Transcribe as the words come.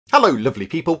Hello lovely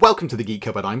people, welcome to the Geek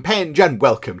Cupboard, I'm Penge and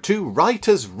welcome to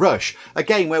Writer's Rush, a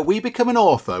game where we become an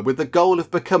author with the goal of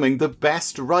becoming the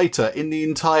best writer in the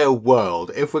entire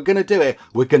world. If we're going to do it,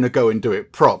 we're going to go and do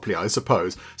it properly, I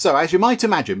suppose. So as you might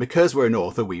imagine, because we're an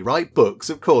author, we write books,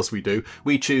 of course we do.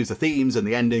 We choose the themes and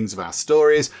the endings of our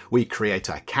stories, we create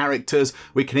our characters,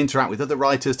 we can interact with other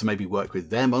writers to maybe work with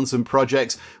them on some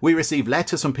projects, we receive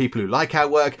letters from people who like our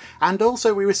work, and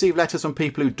also we receive letters from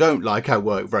people who don't like our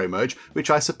work very much, which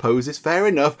I suppose is fair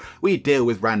enough. We deal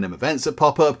with random events that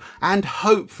pop up, and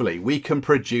hopefully we can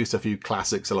produce a few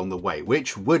classics along the way,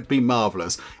 which would be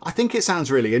marvellous. I think it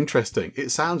sounds really interesting. It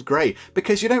sounds great,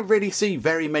 because you don't really see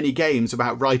very many games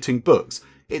about writing books.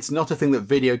 It's not a thing that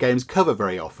video games cover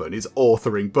very often, is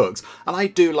authoring books, and I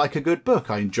do like a good book.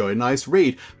 I enjoy a nice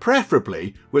read,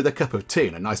 preferably with a cup of tea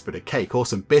and a nice bit of cake or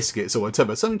some biscuits or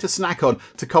whatever, something to snack on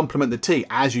to complement the tea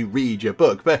as you read your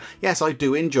book. But yes, I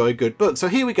do enjoy good books. So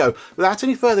here we go. Without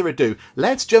any further ado,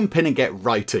 let's jump in and get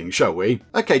writing, shall we?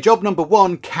 Okay, job number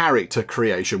one, character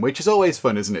creation, which is always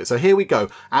fun, isn't it? So here we go.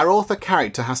 Our author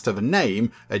character has to have a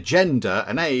name, a gender,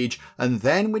 an age, and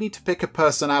then we need to pick a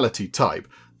personality type.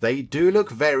 They do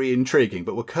look very intriguing,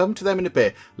 but we'll come to them in a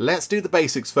bit. Let's do the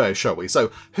basics first, shall we?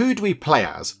 So, who do we play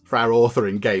as for our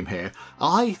authoring game here?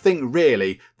 I think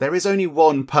really there is only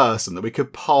one person that we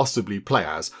could possibly play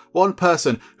as. One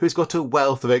person who's got a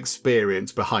wealth of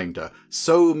experience behind her.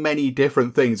 So many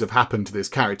different things have happened to this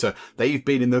character. They've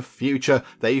been in the future,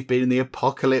 they've been in the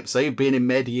apocalypse, they've been in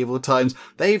medieval times,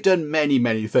 they've done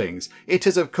many things. It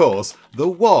is, of course, the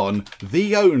one,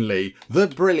 the only, the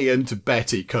brilliant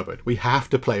Betty Cupboard. We have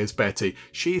to play as Betty.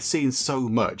 She's seen so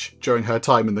much during her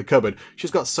time in the cupboard.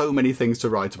 She's got so many things to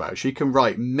write about. She can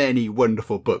write many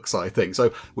wonderful books, I think.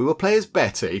 So we will play as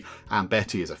Betty, and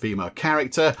Betty is a female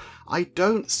character. I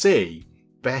don't see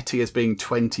Betty as being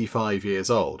 25 years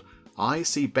old. I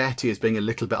see Betty as being a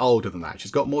little bit older than that.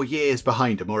 She's got more years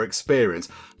behind her, more experience.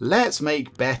 Let's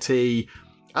make Betty,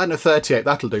 I don't know, 38.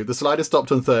 That'll do. The slider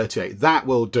stopped on 38. That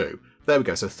will do. There we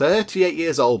go. So 38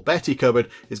 years old, Betty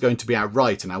Cupboard is going to be our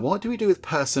writer. Now, what do we do with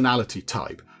personality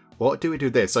type? What do we do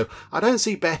this? So I don't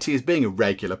see Betty as being a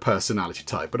regular personality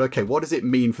type, but okay, what does it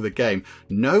mean for the game?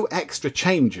 No extra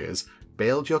changes.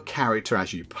 Build your character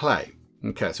as you play.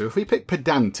 Okay, so if we pick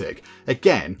pedantic,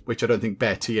 again, which I don't think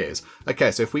Betty is. Okay,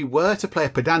 so if we were to play a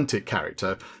pedantic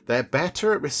character, they're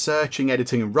better at researching,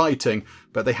 editing and writing,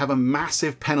 but they have a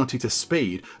massive penalty to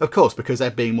speed, of course, because they're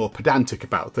being more pedantic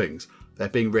about things. They're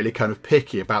being really kind of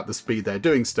picky about the speed they're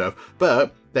doing stuff,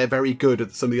 but they're very good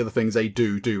at some of the other things they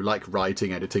do, like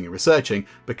writing, editing and researching,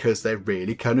 because they're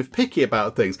really kind of picky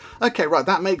about things. Okay, right,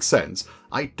 that makes sense.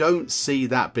 I don't see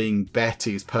that being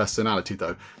Betty's personality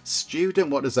though.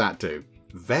 Student, what does that do?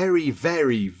 Very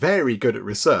good at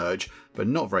research, but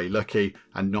not very lucky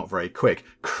and not very quick.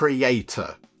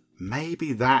 Creator.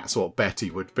 Maybe that's what Betty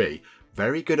would be.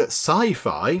 Very good at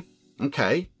sci-fi.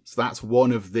 Okay, so that's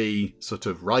one of the sort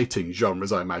of writing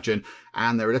genres, I imagine.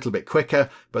 And they're a little bit quicker,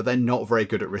 but they're not very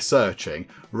good at researching.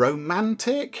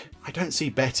 Romantic? I don't see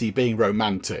Betty being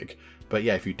romantic. But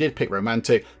yeah, if you did pick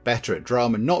romantic, better at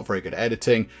drama, not very good at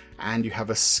editing, and you have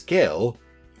a skill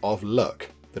of luck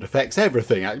that affects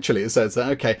everything, actually. It says that,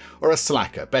 okay, or a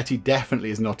slacker. Betty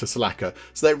definitely is not a slacker.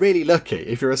 So they're really lucky.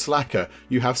 If you're a slacker,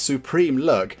 you have supreme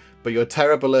luck, but you're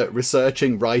terrible at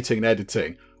researching, writing and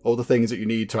editing. All the things that you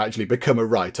need to actually become a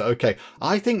writer. Okay,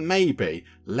 I think maybe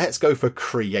let's go for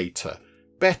creator.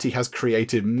 Betty has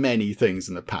created many things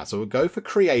in the past, so we'll go for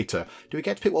creator. Do we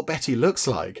get to pick what Betty looks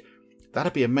like?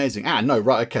 That'd be amazing. Ah, no,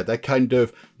 right, okay, they're kind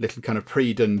of little kind of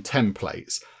pre-done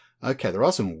templates. Okay, there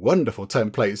are some wonderful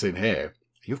templates in here.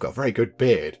 You've got a very good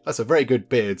beard. That's a very good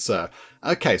beard, sir.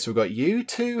 Okay, so we've got you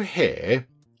two here,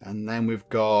 and then we've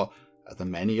got, are there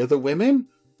many other women?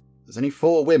 There's only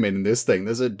 4 women in this thing.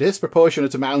 There's a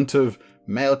disproportionate amount of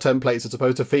male templates as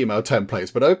opposed to female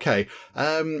templates, but okay.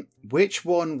 Which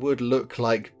one would look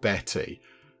like Betty?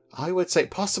 I would say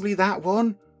possibly that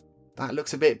one. That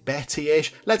looks a bit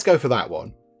Betty-ish. Let's go for that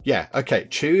one. Yeah, okay,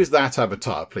 choose that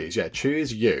avatar, please. Yeah,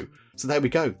 choose you. So there we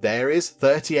go. There is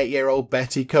 38-year-old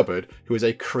Betty Cupboard, who is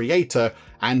a creator,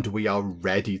 and we are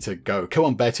ready to go. Come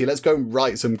on, Betty, let's go and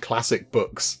write some classic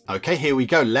books. Okay, here we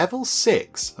go. Level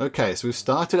 6. Okay, so we've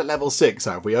started at level 6,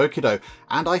 have we? Okie-doke.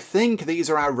 And I think these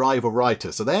are our rival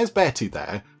writers. So there's Betty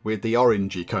there, with the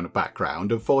orangey kind of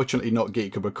background. Unfortunately, not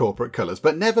Geek Cupboard corporate colours,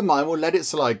 but never mind, we'll let it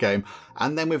slide, game.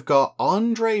 And then we've got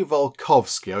Andrei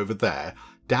Volkovsky over there,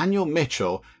 Daniel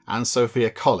Mitchell and Sophia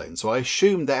Collins. So I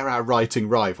assume they're our writing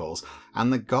rivals.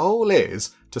 And the goal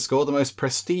is to score the most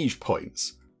prestige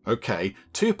points. Okay,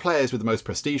 2 players with the most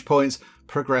prestige points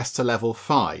progress to level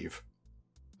 5.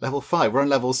 Level 5, we're on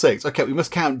level 6. Okay, we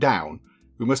must count down.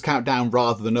 We must count down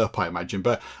rather than up, I imagine.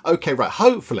 But okay, right,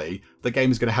 hopefully the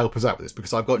game is going to help us out with this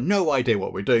because I've got no idea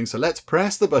what we're doing. So let's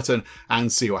press the button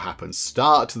and see what happens.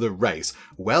 Start the race.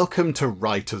 Welcome to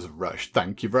Writer's Rush.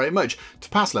 Thank you very much. To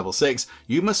pass level 6,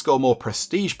 you must score more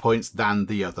prestige points than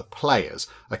the other players.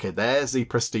 Okay, there's the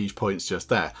prestige points just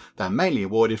there. They're mainly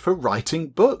awarded for writing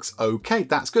books. Okay,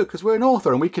 that's good because we're an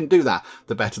author and we can do that.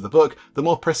 The better the book, the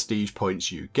more prestige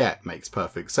points you get. Makes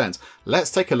perfect sense.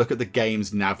 Let's take a look at the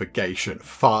game's navigation.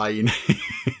 Fine.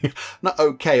 Not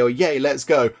okay or yay, let's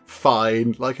go.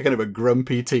 Fine. Like a kind of a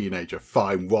grumpy teenager.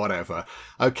 Fine, whatever.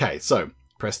 Okay, so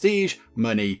prestige,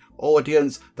 money,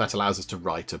 audience. That allows us to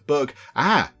write a book.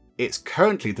 It's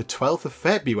currently the 12th of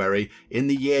February in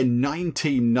the year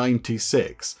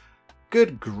 1996.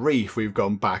 Good grief, we've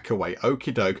gone back away.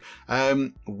 Okie doke.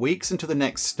 Weeks into the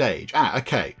next stage.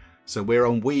 Okay. So we're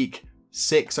on week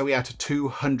 6, so we out of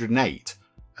 208.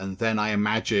 And then I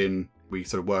imagine we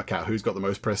sort of work out who's got the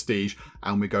most prestige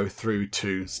and we go through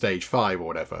to stage 5 or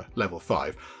whatever, level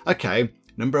 5. Okay,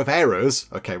 number of errors.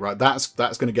 Okay, right, that's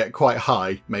going to get quite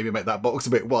high. Maybe make that box a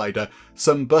bit wider.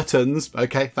 Some buttons.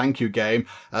 Okay, thank you, game.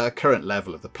 Current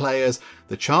level of the players.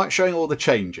 The chart showing all the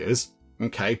changes.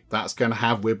 Okay, that's going to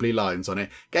have wibbly lines on it.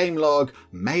 Game log,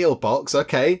 mailbox.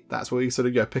 Okay, that's where we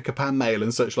sort of pick up our mail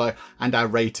and such like, and our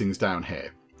ratings down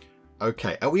here.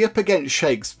 Okay, are we up against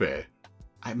Shakespeare?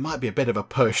 It might be a bit of a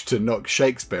push to knock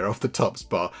Shakespeare off the top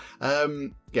spot.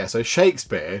 Yeah, so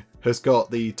Shakespeare has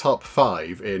got the top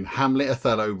 5 in Hamlet,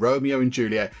 Othello, Romeo and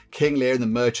Juliet, King Lear and the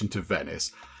Merchant of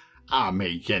Venice. I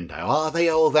mean, are they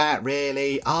all that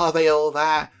really? Are they all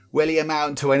that? Will he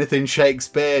amount to anything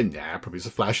Shakespeare? Nah, probably just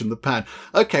a flash in the pan.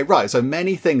 Okay, right, so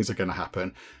many things are going to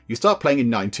happen. You start playing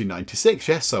in 1996,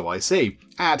 yes, so I see,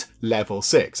 at level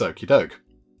 6, okie doke.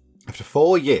 After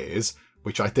 4 years,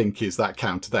 which I think is that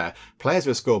counter there, players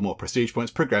who score more prestige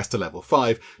points progress to level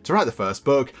 5. To write the first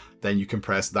book, then you can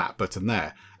press that button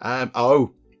there.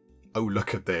 Oh,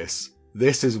 look at this.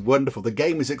 This is wonderful. The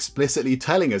game is explicitly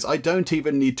telling us. I don't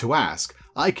even need to ask.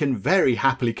 I can very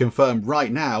happily confirm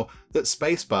right now that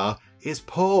spacebar is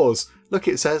pause. Look,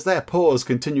 it says there, pause,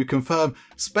 continue, confirm,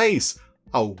 space.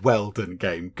 Oh, well done,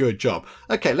 game. Good job.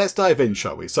 Okay, let's dive in,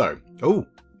 shall we? So,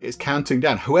 it's counting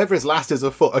down. Whoever is last is a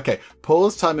foot. Okay,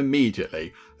 pause time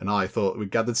immediately. And I thought we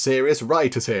gathered serious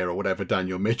writers here or whatever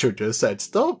Daniel Mitchell just said.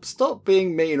 Stop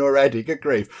being mean already. Good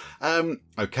grief.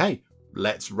 Okay,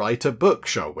 let's write a book,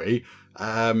 shall we?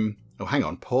 Oh, hang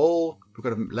on, Paul. We've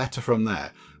got a letter from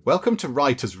there. Welcome to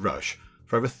Writer's Rush.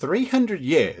 For over 300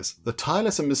 years, the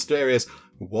tireless and mysterious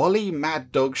Wally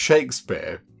Mad Dog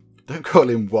Shakespeare, don't call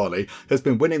him Wally, has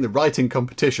been winning the writing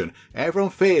competition.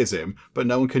 Everyone fears him, but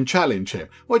no one can challenge him.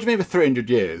 What do you mean for 300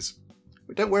 years?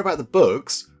 Don't worry about the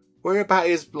books. Worry about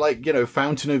his,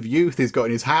 fountain of youth he's got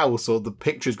in his house, or the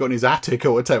picture he's got in his attic,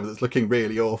 or whatever that's looking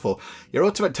really awful. Your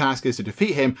ultimate task is to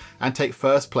defeat him and take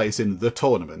first place in the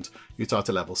tournament. You start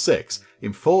at level 6.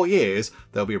 In 4 years,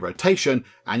 there'll be a rotation,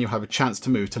 and you'll have a chance to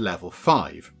move to level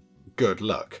 5. Good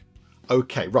luck.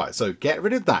 Okay, right, so get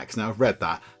rid of that, because now I've read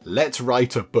that. Let's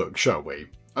write a book, shall we?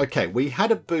 Okay, we had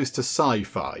a boost to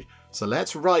sci-fi, so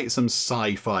let's write some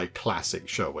sci-fi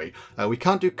classics, shall we? We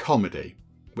can't do comedy.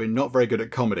 We're not very good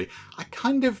at comedy. I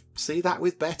kind of see that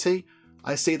with Betty.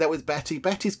 I see that with Betty.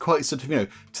 Betty's quite sort of,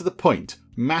 to the point.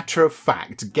 Matter of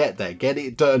fact. Get there. Get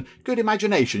it done. Good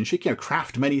imagination. She can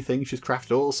craft many things. She's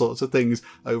crafted all sorts of things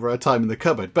over her time in the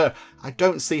cupboard. But I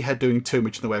don't see her doing too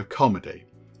much in the way of comedy.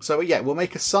 So yeah, we'll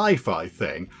make a sci-fi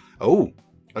thing. Oh,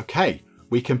 okay.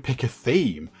 We can pick a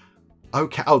theme.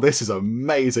 Okay. Oh, this is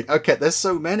amazing. Okay, there's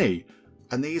so many.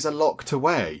 And these are locked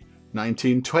away.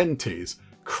 1920s.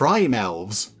 Crime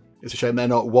elves. It's a shame they're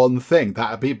not one thing.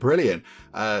 That'd be brilliant.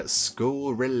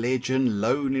 School, religion,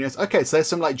 loneliness. Okay, so there's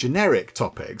some generic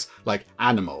topics, like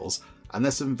animals. And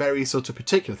there's some very sort of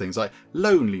particular things like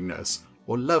loneliness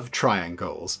or love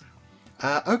triangles.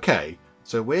 Okay,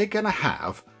 so we're going to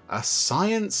have a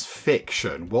science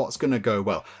fiction. What's going to go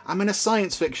well? I mean, a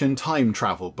science fiction time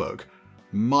travel book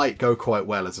might go quite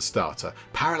well as a starter.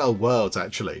 Parallel worlds,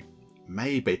 actually.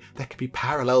 Maybe. There could be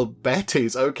parallel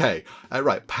Bettys. Okay.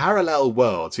 Right. Parallel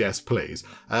worlds. Yes, please.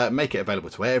 Make it available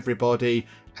to everybody.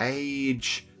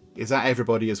 Age. Is that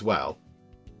everybody as well?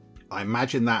 I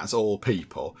imagine that's all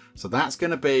people. So that's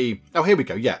going to be... Oh, here we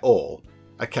go. Yeah, all.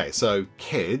 Okay, so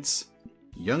kids,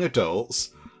 young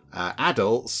adults,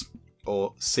 adults,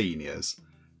 or seniors.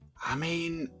 I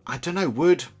mean, I don't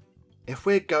know. If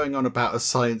we're going on about a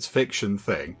science fiction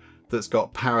thing that's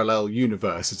got parallel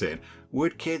universes in,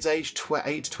 would kids aged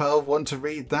 8 to 12 want to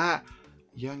read that?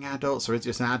 Young adults, or is it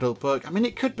just an adult book? I mean,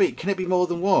 it could be. Can it be more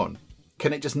than one?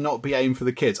 Can it just not be aimed for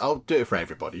the kids? I'll do it for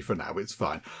everybody for now. It's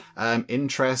fine.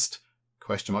 Interest,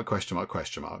 Question mark, question mark,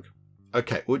 question mark.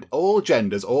 Okay, with all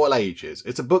genders, all ages.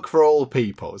 It's a book for all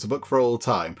people. It's a book for all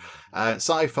time.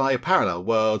 Sci-fi, parallel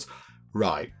worlds.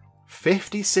 Right.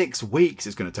 56 weeks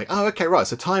it's going to take. Oh, okay, right.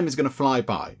 So time is going to fly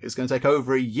by. It's going to take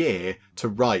over a year to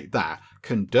write that.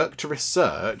 Conduct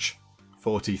research,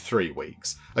 43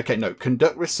 weeks. Okay, no,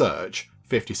 conduct research,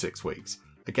 56 weeks.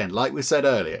 Again, like we said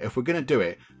earlier, if we're going to do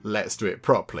it, let's do it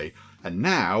properly. And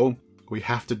now we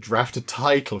have to draft a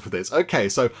title for this. Okay,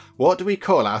 so what do we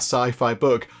call our sci-fi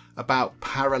book about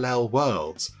parallel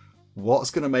worlds?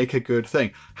 What's going to make a good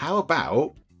thing? How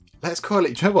about, let's call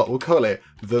it, you know what, we'll call it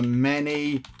The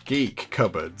Many Geek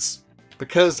Cupboards.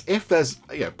 Because if there's,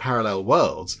 parallel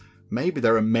worlds, maybe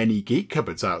there are many geek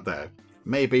cupboards out there.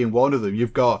 Maybe in one of them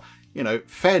you've got,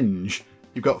 Fenge.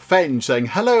 You've got Fenge saying,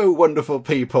 "Hello, wonderful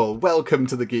people. Welcome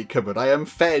to the Geek Cupboard. I am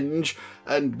Fenge,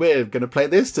 and we're going to play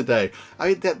this today." I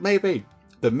mean, that maybe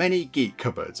The Many Geek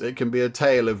Cupboards. It can be a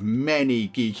tale of many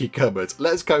geeky cupboards.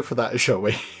 Let's go for that, shall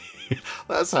we?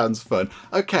 That sounds fun.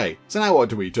 Okay, so now what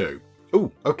do we do?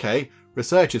 Oh, okay.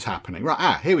 Research is happening.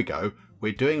 Right, here we go.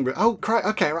 We're doing...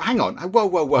 okay, right, hang on. Whoa,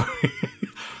 whoa, whoa.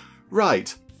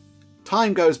 Right.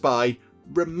 Time goes by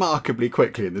remarkably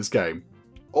quickly in this game.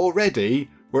 Already,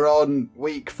 we're on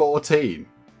week 14.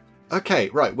 Okay,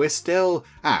 right, we're still...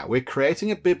 we're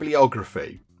creating a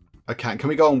bibliography. Okay, can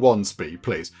we go on one speed,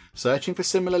 please? Searching for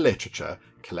similar literature,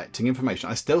 collecting information.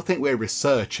 I still think we're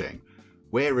researching.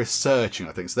 We're researching,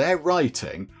 I think. So they're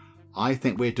writing. I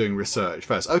think we're doing research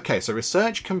first. Okay, so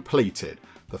research completed.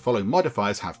 The following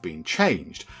modifiers have been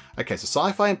changed. Okay, so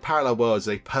sci-fi and parallel worlds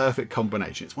is a perfect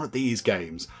combination. It's one of these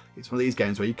games. It's one of these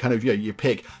games where you kind of, you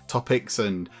pick topics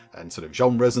and sort of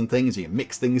genres and things, and you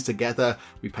mix things together.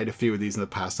 We played a few of these in the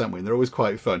past, haven't we? And they're always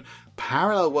quite fun.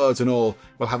 Parallel worlds and all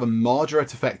will have a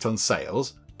moderate effect on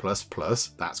sales. Plus,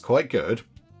 that's quite good.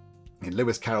 In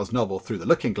Lewis Carroll's novel Through the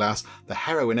Looking Glass, the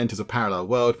heroine enters a parallel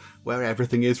world where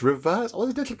everything is reversed. All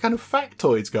these little kind of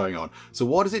factoids going on. So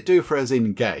what does it do for us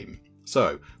in-game?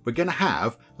 So we're going to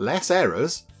have less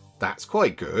errors. That's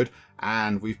quite good.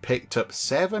 And we've picked up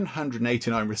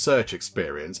 789 research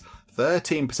experience,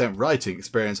 13% writing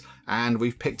experience, and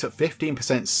we've picked up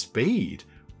 15% speed.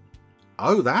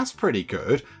 Oh, that's pretty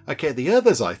good. Okay, the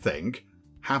others, I think,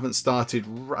 have started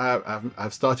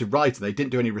writing. They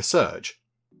didn't do any research.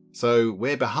 So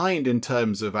we're behind in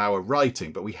terms of our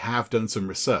writing, but we have done some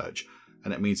research.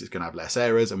 And it means it's going to have less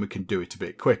errors and we can do it a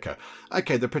bit quicker.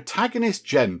 Okay, the protagonist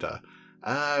gender.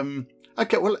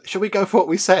 Okay, well, shall we go for what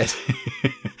we said?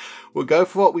 We'll go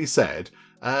for what we said.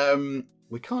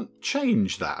 We can't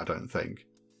change that, I don't think.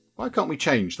 Why can't we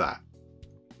change that?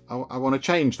 I want to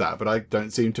change that, but I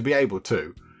don't seem to be able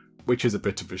to, which is a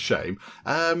bit of a shame.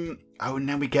 Oh, and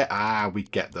then we get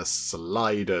the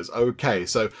sliders. Okay,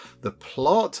 so the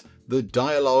plot, the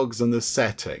dialogues, and the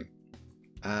setting.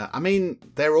 I mean,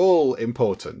 they're all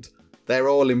important. They're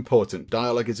all important.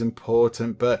 Dialogue is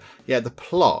important, but yeah, the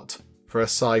plot for a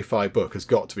sci-fi book has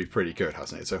got to be pretty good,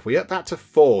 hasn't it? So if we up that to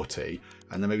 40,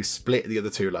 and then maybe split the other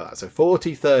two like that. So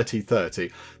 40, 30,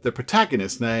 30. The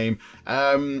protagonist's name,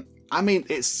 I mean,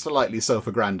 it's slightly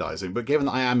self-aggrandizing, but given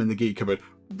that I am in the Geek Cupboard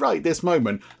right this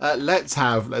moment, let's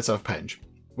have Penge.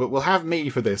 We'll have me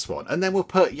for this one, and then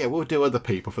we'll do other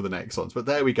people for the next ones. But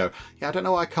there we go. Yeah, I don't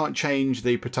know why I can't change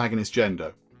the protagonist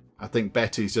gender. I think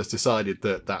Betty's just decided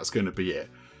that that's going to be it.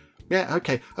 Yeah,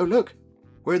 okay. Oh, look.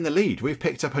 We're in the lead. We've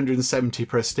picked up 170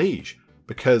 prestige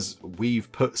because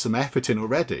we've put some effort in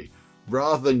already.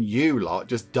 Rather than you lot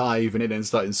just diving in and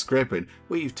starting scribbling,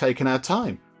 we've taken our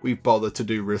time. We've bothered to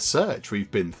do research.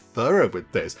 We've been thorough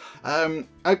with this.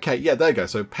 Okay, yeah, there you go.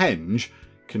 So Penge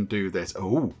can do this.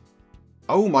 Oh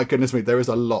my goodness me, there is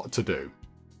a lot to do.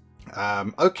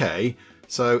 Okay,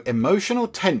 so emotional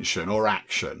tension or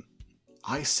action.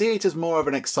 I see it as more of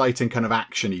an exciting kind of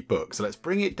action-y book. So let's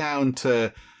bring it down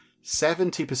to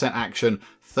 70% action,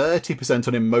 30%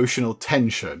 on emotional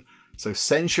tension. So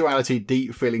sensuality,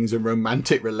 deep feelings and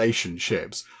romantic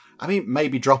relationships. I mean,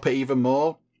 maybe drop it even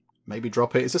more. Maybe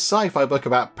drop it. It's a sci-fi book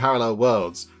about parallel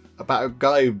worlds. About a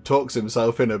guy who talks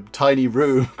himself in a tiny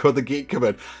room called the Geek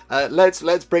Cupboard.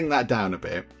 Let's bring that down a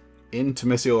bit.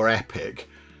 Intimacy or epic.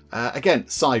 Again,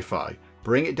 sci-fi.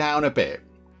 Bring it down a bit.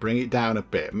 Bring it down a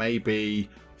bit. Maybe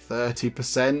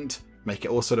 30%. Make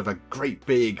it all sort of a great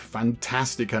big,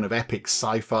 fantastic kind of epic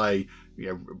sci-fi,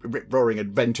 rip-roaring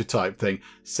adventure type thing.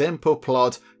 Simple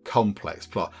plot, complex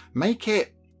plot. Make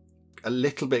it a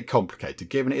little bit complicated,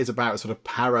 given it is about sort of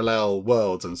parallel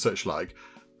worlds and such like.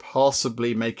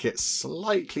 Possibly make it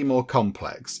slightly more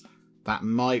complex. That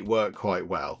might work quite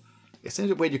well. It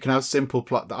seems weird you can have simple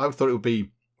plot. I thought it would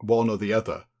be one or the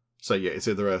other. So yeah, it's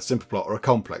either a simple plot or a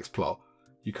complex plot.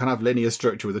 You can't have linear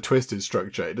structure with a twisted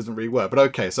structure. It doesn't really work. But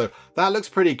okay, so that looks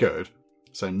pretty good.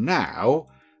 So now,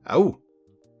 oh,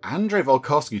 Andrei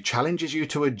Volkovsky challenges you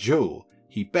to a duel.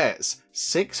 He bets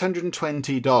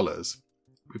 $620.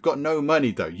 We've got no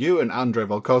money though. You and Andrei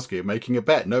Volkovsky are making a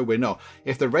bet. No, we're not.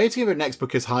 If the rating of your next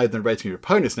book is higher than the rating of your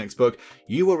opponent's next book,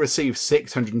 you will receive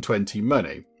 620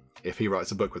 money. If he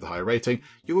writes a book with a higher rating,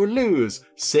 you will lose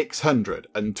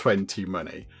 620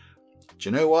 money. Do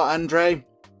you know what, Andrei?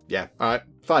 Yeah, alright,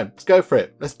 fine, let's go for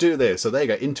it. Let's do this. So there you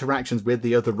go, interactions with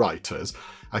the other writers.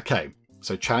 Okay,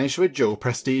 so challenge to a duel,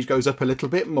 prestige goes up a little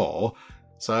bit more.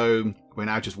 So we're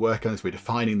now just working on this. We're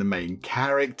defining the main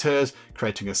characters,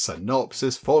 creating a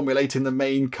synopsis, formulating the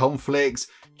main conflicts,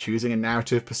 choosing a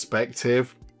narrative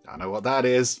perspective. I know what that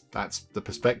is. That's the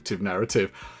perspective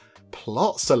narrative.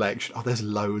 Plot selection. Oh, there's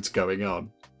loads going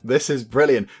on. This is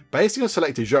brilliant. Based on your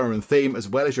selected genre and theme, as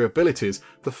well as your abilities,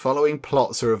 the following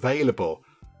plots are available.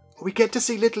 We get to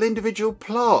see little individual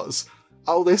plots.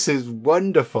 Oh, this is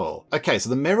wonderful. Okay, so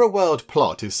the Mirror World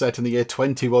plot is set in the year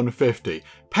 2150.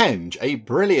 Penge, a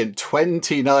brilliant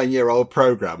 29-year-old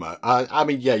programmer. I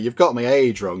mean, yeah, you've got my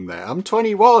age wrong there. I'm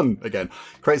 21 again.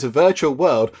 Creates a virtual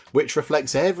world which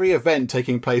reflects every event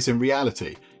taking place in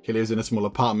reality. He lives in a small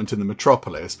apartment in the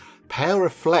metropolis. Pale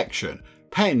reflection.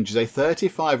 Penge is a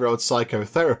 35-year-old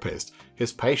psychotherapist.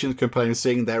 His patients complain of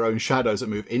seeing their own shadows that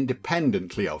move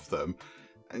independently of them.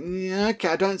 Yeah, okay,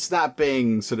 I don't see that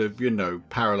being sort of, you know,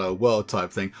 parallel world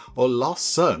type thing. Or Lost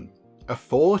Son. A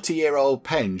 40-year-old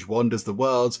Penge wanders the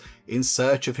worlds in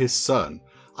search of his son.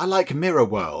 I like Mirror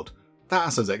World.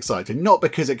 That sounds exciting. Not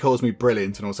because it calls me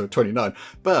brilliant and also 29,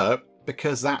 but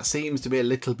because that seems to be a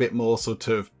little bit more sort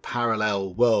of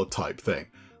parallel world type thing.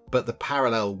 But the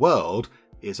parallel world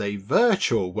is a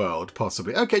virtual world,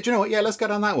 possibly. Okay, do you know what? Yeah, let's go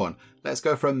down that one. Let's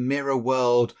go for a Mirror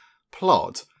World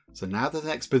plot. So now there's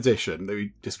an exposition,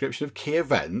 the description of key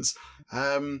events.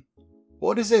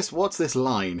 What is this? What's this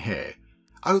line here?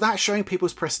 Oh, that's showing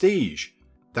people's prestige.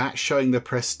 That's showing the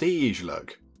prestige,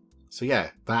 look. So yeah,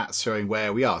 that's showing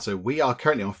where we are. So we are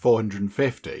currently on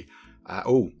 450.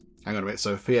 Oh, hang on a minute.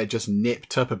 Sophia just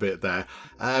nipped up a bit there.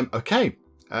 Okay,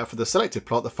 for the selected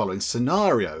plot, the following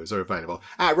scenarios are available.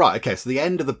 Right, okay, so the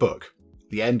end of the book.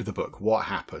 The end of the book, what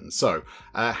happens? So,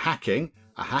 hacking.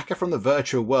 A hacker from the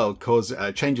virtual world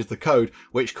changes the code,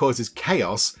 which causes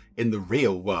chaos in the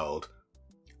real world.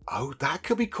 Oh, that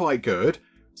could be quite good.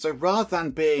 So rather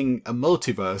than being a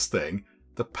multiverse thing,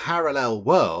 the parallel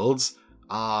worlds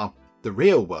are the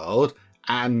real world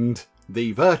and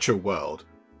the virtual world.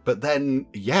 But then,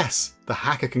 yes, the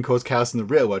hacker can cause chaos in the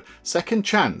real world. Second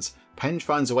chance. Penge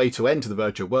finds a way to enter the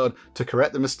virtual world to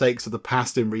correct the mistakes of the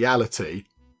past in reality.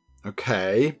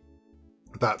 Okay.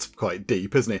 That's quite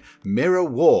deep, isn't it? Mirror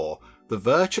War. The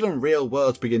virtual and real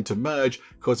worlds begin to merge,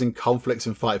 causing conflicts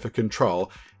and fight for control.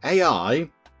 AI.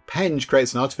 Penge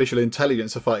creates an artificial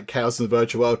intelligence to fight chaos in the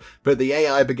virtual world, but the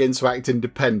AI begins to act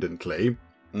independently.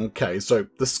 Okay, so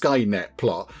the Skynet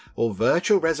plot. Or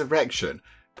virtual resurrection.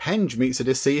 Penge meets a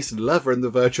deceased lover in the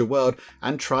virtual world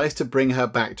and tries to bring her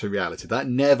back to reality. That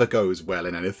never goes well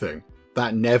in anything.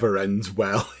 That never ends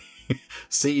well.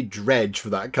 See Dredge for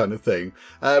that kind of thing.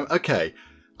 Okay,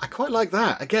 I quite like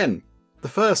that. Again, the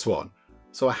first one.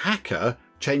 So a hacker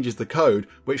changes the code,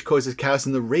 which causes chaos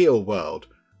in the real world.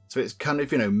 So it's kind of,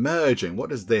 you know, merging.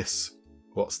 What is this?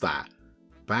 What's that?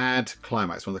 Bad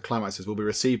climax. One of the climaxes will be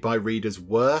received by readers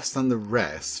worse than the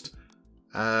rest.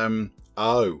 Oh,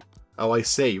 I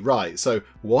see. Right. So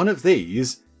one of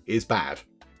these is bad.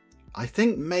 I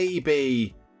think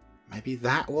maybe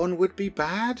that one would be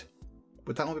bad.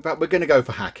 Would that one be bad? We're going to go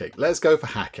for hacking. Let's go for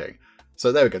hacking.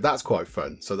 So there we go. That's quite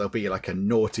fun. So there'll be like a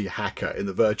naughty hacker in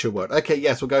the virtual world. Okay,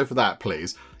 yes, we'll go for that,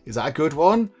 please. Is that a good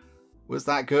one? Was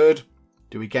that good?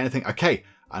 Do we get anything? Okay,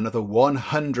 another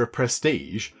 100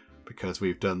 prestige because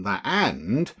we've done that.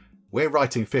 And we're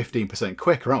writing 15%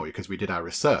 quicker, aren't we? Because we did our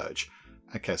research.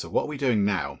 Okay, so what are we doing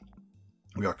now?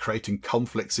 We are creating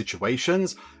conflict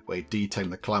situations. We're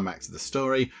detailing the climax of the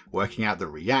story, working out the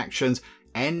reactions,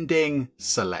 ending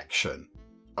selection.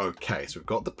 Okay, so we've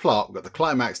got the plot, we've got the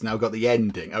climax, now we've got the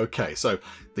ending. Okay, so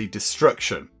the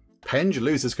destruction. Penge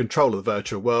loses control of the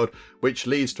virtual world, which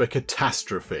leads to a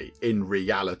catastrophe in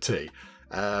reality.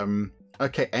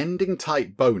 Okay, ending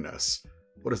type bonus.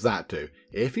 What does that do?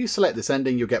 If you select this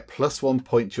ending, you'll get +1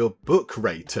 point to your book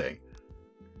rating.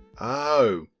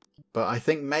 Oh, but I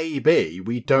think maybe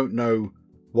we don't know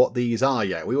what these are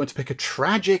yet. We want to pick a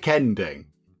tragic ending.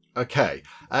 Okay,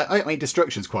 I mean,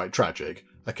 destruction's quite tragic.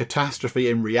 A catastrophe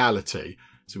in reality.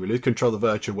 So we lose control of the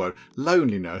virtual world.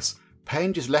 Loneliness.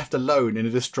 Penge is left alone in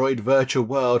a destroyed virtual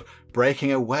world,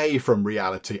 breaking away from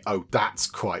reality. Oh, that's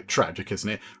quite tragic, isn't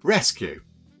it? Rescue.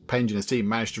 Penge and his team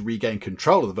manage to regain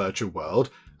control of the virtual world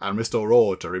and restore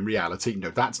order in reality. No,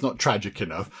 that's not tragic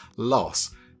enough.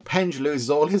 Loss. Penge loses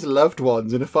all his loved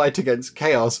ones in a fight against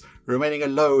chaos, remaining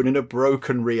alone in a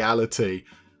broken reality.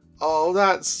 Oh,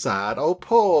 that's sad. Oh,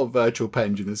 poor virtual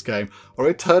Penge in this game. Or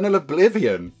eternal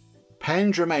oblivion.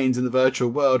 Penge remains in the virtual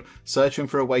world, searching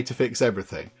for a way to fix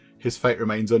everything. His fate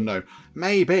remains unknown.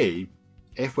 Maybe,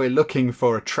 if we're looking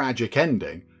for a tragic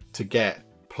ending to get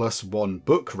 +1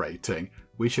 book rating,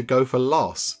 we should go for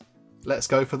loss. Let's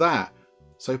go for that.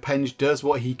 So Penge does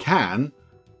what he can,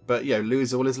 but,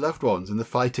 loses all his loved ones in the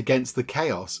fight against the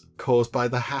chaos caused by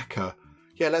the hacker.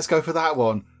 Yeah, let's go for that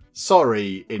one.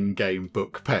 Sorry, in-game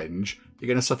book Penge. You're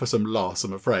going to suffer some loss,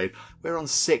 I'm afraid. We're on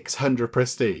 600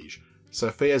 prestige.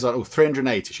 Sophia's on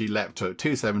 380. She leapt up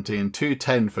 270 and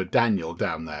 210 for Daniel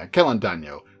down there. Come on,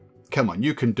 Daniel. Come on,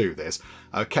 you can do this.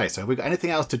 Okay, so have we got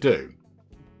anything else to do?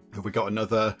 Have we got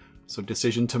another sort of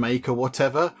decision to make or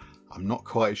whatever? I'm not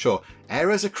quite sure.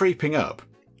 Errors are creeping up,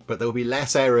 but there will be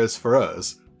less errors for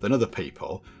us than other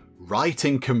people.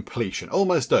 Writing completion.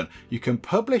 Almost done. You can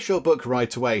publish your book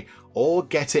right away or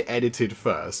get it edited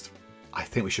first. I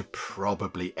think we should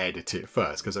probably edit it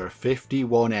first because there are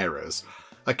 51 errors.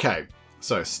 Okay,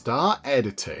 so start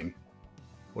editing.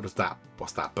 What's that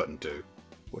button do?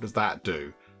 What does that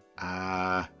do?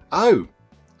 Oh,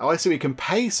 I see we can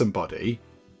pay somebody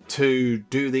to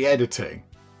do the editing.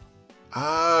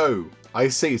 Oh, I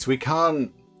see. So we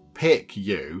can't pick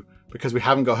you because we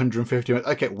haven't got 150 minutes.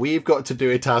 Okay, we've got to do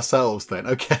it ourselves then.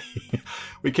 Okay,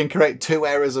 we can create 2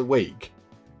 errors a week.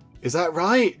 Is that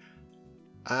right?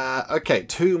 Okay,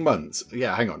 2 months.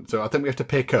 Yeah, hang on. So I think we have to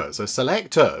pick us. So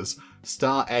select us,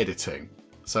 start editing.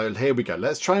 So here we go.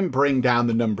 Let's try and bring down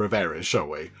the number of errors, shall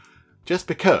we? Just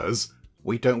because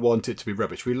we don't want it to be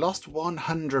rubbish. We lost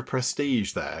 100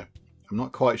 prestige there. I'm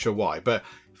not quite sure why, but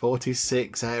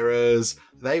 46 errors.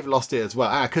 They've lost it as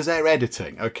well. Because they're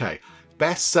editing. Okay.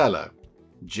 Bestseller.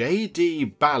 J.D.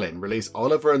 Balin released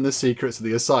Oliver and the Secrets of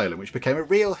the Asylum, which became a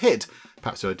real hit.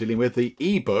 Perhaps we're dealing with the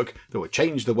ebook that will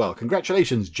change the world.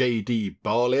 Congratulations, J.D.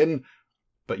 Balin.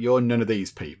 But you're none of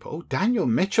these people. Daniel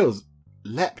Mitchell's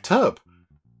leapt up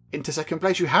into second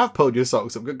place. You have pulled your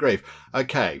socks up. Good grief.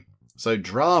 Okay, so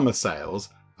drama sales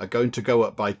are going to go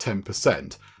up by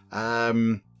 10%.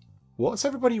 What's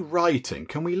everybody writing?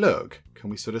 Can we look?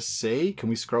 Can we sort of see? Can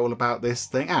we scroll about this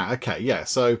thing? Okay, yeah,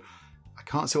 so I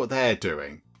can't see what they're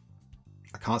doing.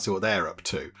 I can't see what they're up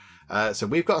to. So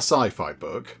we've got a sci-fi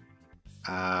book.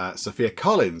 Sophia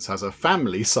Collins has a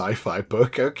family sci-fi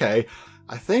book. Okay,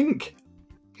 I think...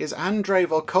 Is Andrei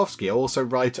Volkovsky also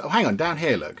writing... Oh, hang on, down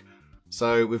here, look.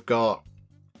 So we've got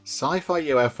Sci-Fi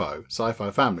UFO,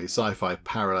 Sci-Fi Family, Sci-Fi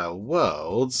Parallel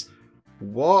Worlds.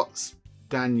 What's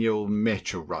Daniel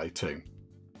Mitchell writing?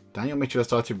 Daniel Mitchell has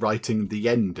started writing the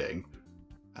ending.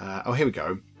 Oh, here we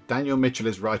go. Daniel Mitchell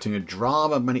is writing a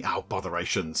drama mini... Oh,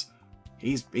 botherations.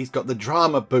 He's got the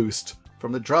drama boost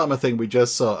from the drama thing we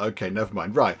just saw. Okay, never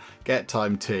mind. Right, get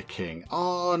time ticking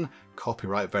on.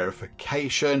 Copyright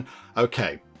verification.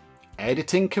 Okay,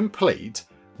 editing complete.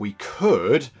 We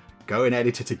could go and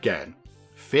edit it again.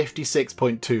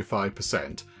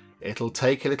 56.25%. It'll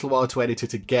take a little while to edit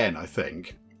it again, I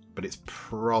think, but it's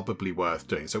probably worth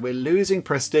doing. So we're losing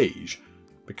prestige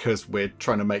because we're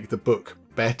trying to make the book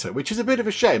better, which is a bit of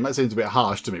a shame. That seems a bit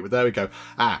harsh to me, but there we go.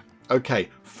 Okay,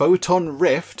 Photon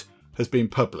Rift has been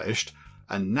published,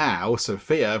 and now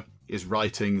Sophia is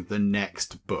writing the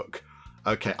next book.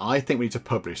 Okay, I think we need to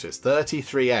publish this.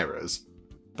 33 errors,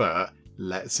 but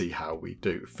let's see how we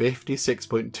do.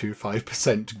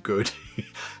 56.25% good.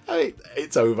 I mean,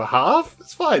 it's over half.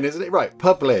 It's fine, isn't it? Right,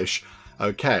 publish.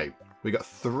 Okay, we got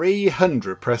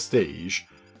 300 prestige.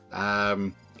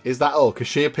 Is that all? Because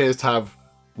she appears to have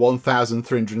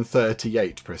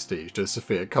 1,338 prestige, does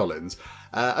Sophia Collins.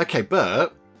 Okay,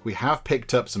 but we have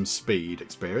picked up some speed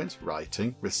experience,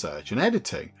 writing, research, and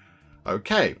editing.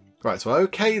 Okay, right, so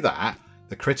okay that.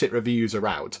 The critic reviews are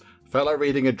out. Felt like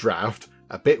reading a draft.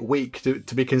 A bit weak to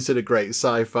be considered great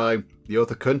sci-fi. The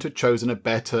author couldn't have chosen a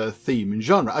better theme and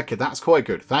genre. Okay, that's quite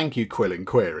good. Thank you, Quill and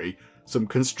Query. Some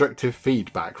constructive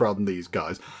feedback rather than these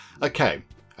guys. Okay,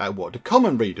 what do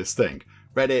common readers think?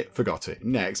 Read it, forgot it.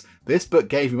 Next, this book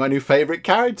gave me my new favourite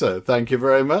character. Thank you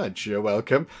very much. You're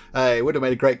welcome. It would have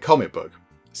made a great comic book.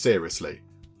 Seriously.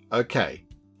 Okay,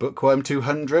 Bookworm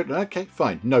 200. Okay,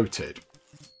 fine. Noted.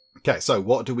 Okay, so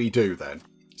what do we do then?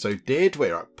 So did we...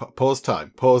 Right, pause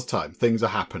time. Things are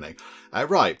happening.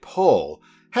 Right, Paul.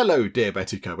 Hello, dear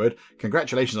Betty Cupboard.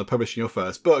 Congratulations on publishing your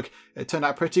first book. It turned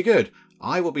out pretty good.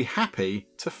 I will be happy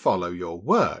to follow your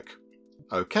work.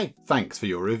 Okay, thanks for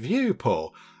your review,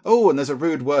 Paul. Oh, and there's a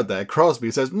rude word there.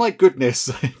 Crosby says, my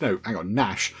goodness. No, hang on,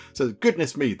 Nash says,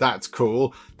 goodness me, that's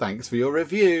cool. Thanks for your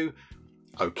review.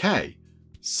 Okay,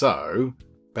 so,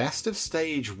 best of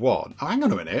stage 1. Oh, hang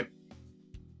on a minute.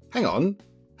 Hang on.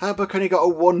 Her book only got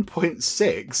a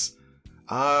 1.6.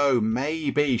 Oh,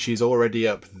 maybe she's already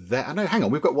up there. No, hang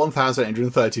on. We've got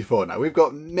 1,834 now. We've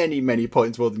got many, many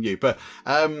points more than you. But,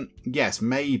 yes,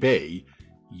 maybe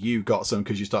you got some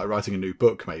because you started writing a new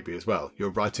book maybe as well. You're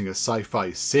writing a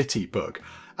sci-fi city book.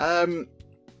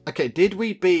 Okay, did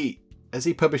we beat... Has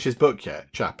he published his book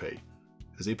yet, Chappie?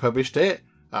 Has he published it?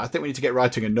 I think we need to get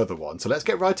writing another one. So let's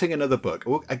get writing another book.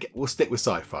 We'll stick with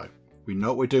sci-fi. We know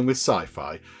what we're doing with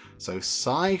sci-fi. So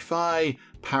sci-fi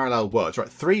parallel worlds. Right,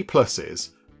 3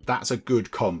 pluses. That's a good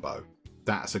combo.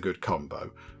 That's a good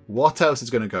combo. What else is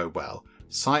going to go well?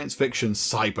 Science fiction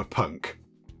cyberpunk.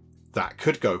 That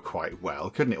could go quite well,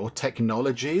 couldn't it? Or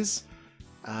technologies.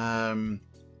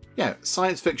 Yeah,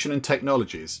 science fiction and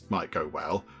technologies might go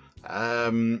well.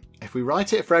 If we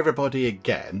write it for everybody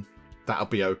again, that'll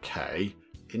be okay.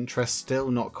 Interest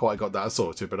still not quite got that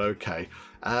sorted, but okay.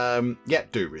 Yeah,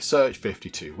 do research,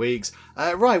 52 weeks.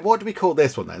 Right, what do we call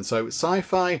this one then? So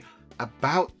sci-fi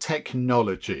about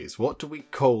technologies. What do we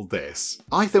call this?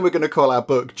 I think we're going to call our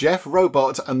book Jeff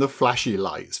Robot and the Flashy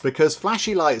Lights, because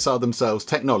flashy lights are themselves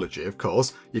technology, of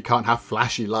course. You can't have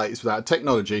flashy lights without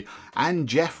technology. And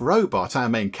Jeff Robot, our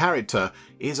main character,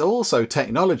 is also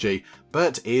technology,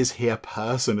 but is he a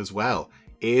person as well?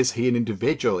 Is he an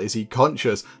individual? Is he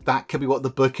conscious? That could be what the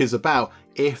book is about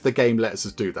if the game lets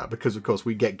us do that, because of course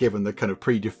we get given the kind of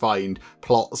predefined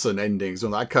plots and endings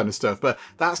and all that kind of stuff, but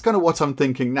that's kind of what I'm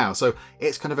thinking now. So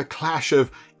it's kind of a clash of,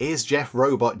 is Jeff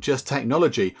Robot just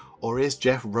technology, or is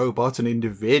Jeff Robot an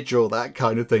individual, that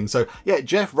kind of thing. So yeah,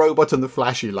 Jeff Robot and the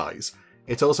Flashy Lights.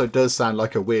 It also does sound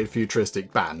like a weird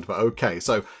futuristic band, but okay.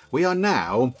 So we are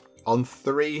now on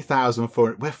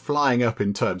 3,400. We're flying up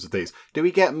in terms of these. Do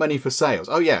we get money for sales?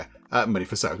 Oh yeah, money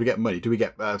for sales. We get money. Do we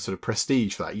get sort of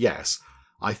prestige for that? Yes,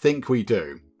 I think we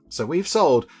do. So we've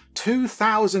sold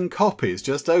 2,000 copies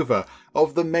just over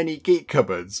of the many Geek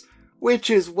cupboards, which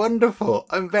is wonderful.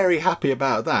 I'm very happy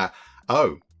about that.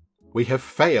 Oh, we have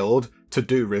failed to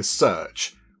do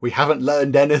research. We haven't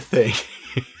learned anything.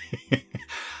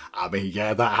 I mean,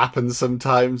 yeah, that happens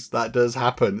sometimes. That does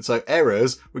happen. So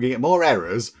errors, we're going to get more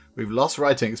errors. We've lost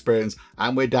writing experience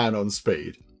and we're down on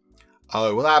speed.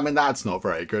 Oh, well, I mean, that's not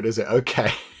very good, is it?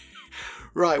 Okay.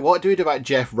 Right, what do we do about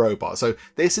Jeff Robot? So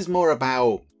this is more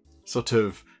about sort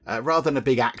of, rather than a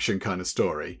big action kind of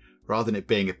story, rather than it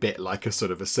being a bit like a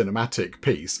sort of a cinematic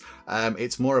piece,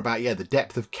 it's more about, yeah, the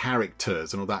depth of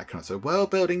characters and all that kind of stuff. World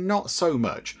building, not so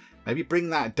much. Maybe bring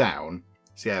that down.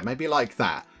 So yeah, maybe like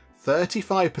that.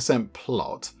 35%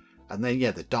 plot. And then,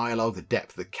 yeah, the dialogue, the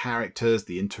depth of the characters,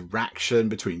 the interaction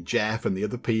between Jeff and the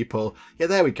other people. Yeah,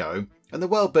 there we go. And the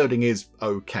world building is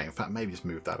okay. In fact, maybe just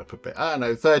move that up a bit. I don't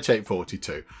know,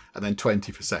 3842. And then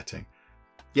 20 for setting.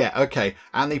 Yeah, okay.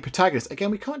 And the protagonist.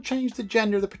 Again, we can't change the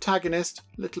gender of the protagonist.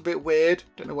 A little bit weird.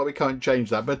 Don't know why we can't change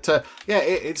that. But yeah,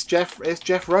 it's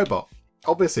Jeff Robot.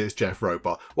 Obviously, it's Jeff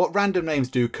Robot. What random names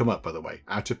do come up, by the way,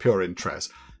 out of pure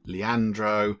interest?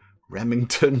 Leandro,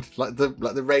 Remington, like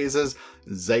the Razors,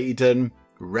 Zayden,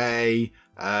 Ray,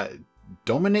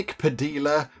 Dominic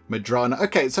Padilla, Madrana.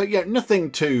 Okay, so yeah,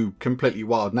 nothing too completely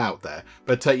wild and out there.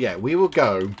 But yeah, we will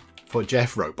go for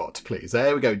Jeff Robot, please.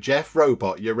 There we go, Jeff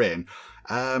Robot, you're in.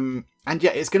 And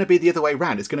yeah, it's going to be the other way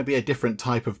around. It's going to be a different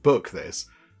type of book, this,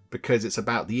 because it's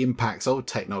about the impacts of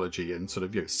technology and sort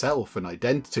of your self and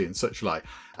identity and such like.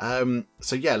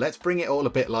 So yeah, let's bring it all a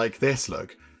bit like this,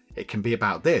 look. It can be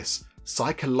about this.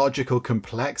 Psychological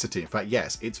complexity. In fact,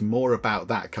 yes, it's more about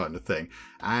that kind of thing.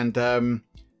 And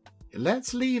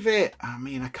let's leave it, I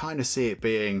mean, I kind of see it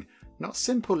being not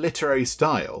simple literary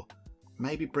style.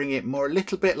 Maybe bring it more a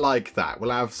little bit like that. We'll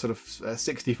have sort of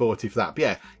 60-40 for that. But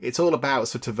yeah, it's all about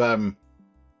sort of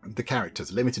the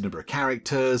characters, limited number of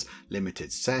characters,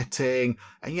 limited setting,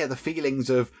 and yeah, the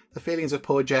feelings of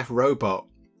poor Jeff Robot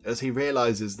as he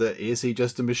realizes that, is he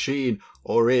just a machine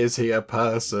or is he a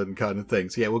person kind of thing.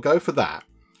 So yeah, we'll go for that.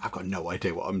 I've got no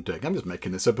idea what I'm doing. I'm just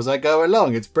making this up as I go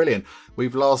along. It's brilliant.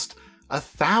 We've lost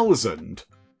 1,000.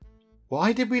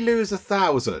 Why did we lose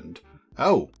 1,000?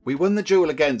 Oh, we won the duel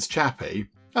against Chappie.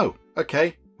 Oh,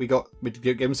 okay. We did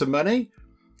give him some money.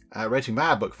 Rating of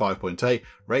our book 5.8.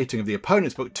 Rating of the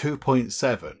opponent's book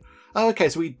 2.7. Oh, okay.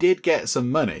 So we did get some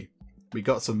money. We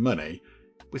got some money.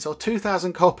 We sold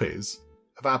 2,000 copies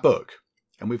of our book,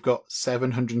 and we've got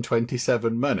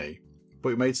 727 money, but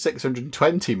we made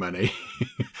 620 money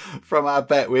from our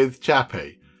bet with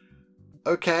Chappie.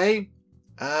 Okay,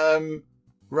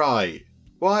 right.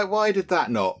 Why did that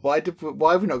not? Why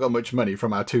have we not got much money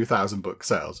from our 2,000 book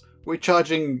sales? We're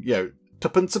charging,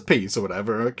 tuppence a piece or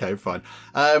whatever. Okay, fine.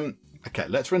 Okay,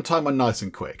 let's run time on nice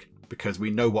and quick, because we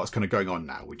know what's kind of going on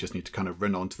now. We just need to kind of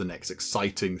run on to the next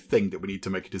exciting thing that we need to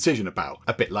make a decision about.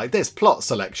 A bit like this, plot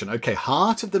selection. Okay,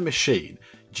 heart of the machine.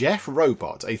 Jeff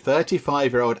Robot, a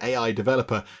 35-year-old AI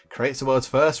developer, creates the world's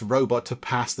first robot to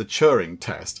pass the Turing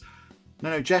test.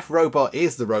 No, Jeff Robot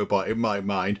is the robot in my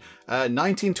mind.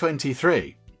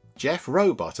 1923. Jeff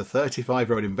Robot, a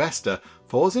 35-year-old investor,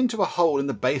 falls into a hole in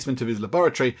the basement of his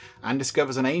laboratory and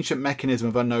discovers an ancient mechanism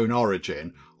of unknown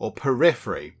origin, or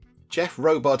periphery. Jeff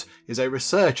Robot is a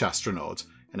research astronaut.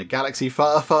 In a galaxy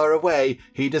far, far away,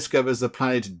 he discovers the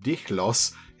planet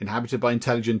Dichlos, inhabited by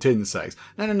intelligent insects.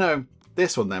 No.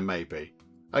 This one then, maybe.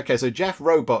 Okay, so Jeff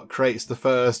Robot creates the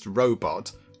first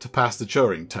robot to pass the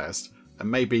Turing test, and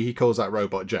maybe he calls that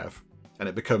robot Jeff, and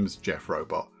it becomes Jeff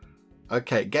Robot.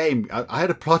 Okay, game. I had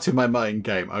a plot in my mind,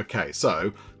 game. Okay,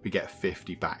 so we get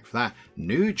 50 back for that.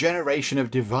 New generation of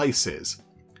devices.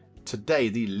 Today,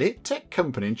 the lit tech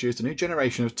company introduced a new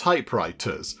generation of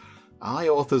typewriters.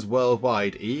 Authors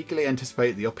worldwide eagerly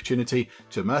anticipate the opportunity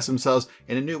to immerse themselves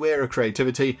in a new era of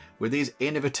creativity with these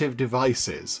innovative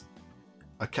devices.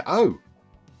 Okay. Oh,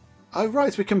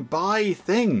 right. So we can buy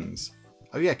things.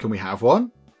 Oh, yeah. Can we have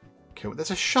one? Okay. Well,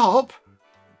 there's a shop.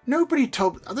 Nobody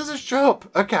told. Oh, there's a shop.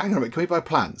 Okay. Hang on a minute. Can we buy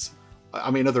plants? I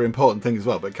mean, other important things as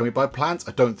well. But can we buy plants?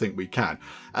 I don't think we can.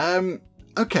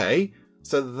 Okay.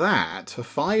 So that for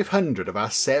 500 of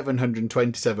our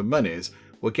 727 monies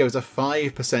will give us a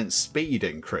 5% speed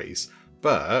increase.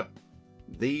 But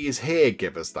these here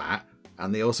give us that.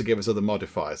 And they also give us other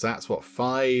modifiers. That's what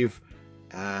 5...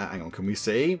 hang on, can we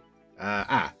see?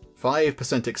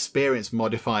 5% experience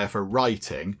modifier for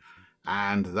writing,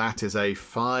 and that is a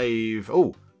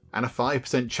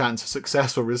 5% chance of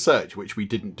successful research, which we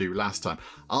didn't do last time.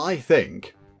 I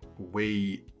think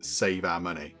we save our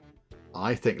money.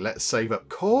 I think let's save up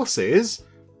courses.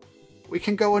 We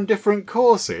can go on different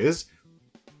courses.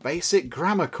 Basic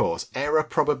grammar course, error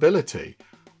probability.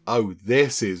 Oh,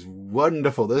 this is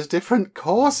wonderful. There's different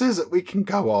courses that we can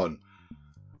go on.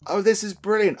 Oh, this is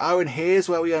brilliant. Oh, and here's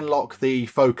where we unlock the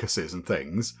focuses and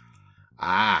things.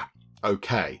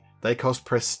 Okay. They cost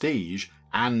prestige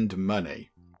and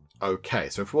money. Okay,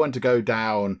 so if we want to go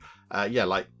down,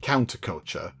 like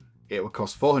counterculture, it would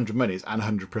cost 400 monies and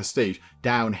 100 prestige.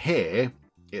 Down here,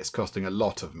 it's costing a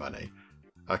lot of money.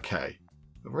 Okay.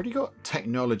 We've already got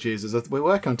technologies. We're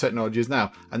working on technologies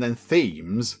now. And then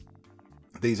themes.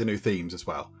 These are new themes as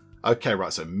well. Okay,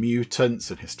 right, so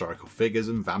mutants and historical figures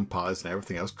and vampires and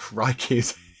everything else. Crikey.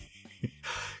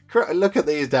 Look at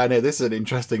these down here. This is an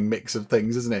interesting mix of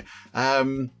things, isn't it?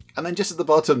 And then just at the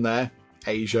bottom there,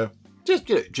 Asia. Just,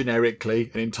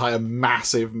 generically, an entire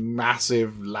massive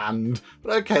land.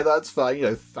 But okay, that's fine.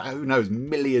 Who knows,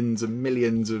 millions and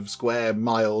millions of square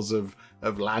miles of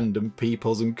land and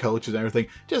peoples and cultures and everything.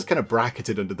 Just kind of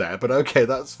bracketed under there. But okay,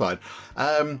 that's fine.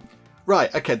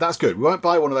 Right, okay, that's good. We won't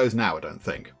buy one of those now, I don't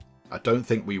think. I don't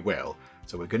think we will.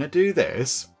 So we're going to do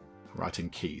this. Writing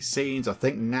key scenes. I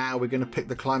think now we're going to pick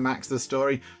the climax of the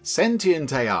story.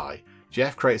 Sentient AI.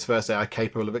 Jeff creates first AI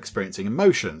capable of experiencing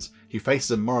emotions. He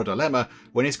faces a moral dilemma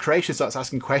when his creation starts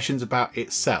asking questions about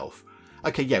itself.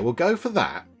 Okay, yeah, we'll go for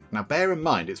that. Now, bear in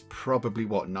mind, it's probably,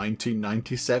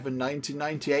 1997,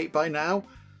 1998 by now?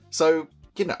 So,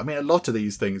 a lot of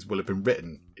these things will have been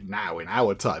written now in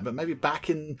our time, but maybe back,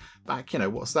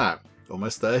 what's that?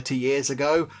 Almost 30 years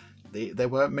ago? There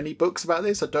weren't many books about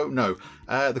this? I don't know.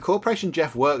 The corporation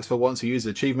Jeff works for wants to use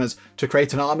his achievements to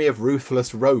create an army of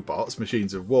ruthless robots,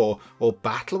 machines of war, or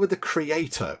battle with the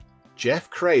creator. Jeff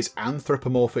creates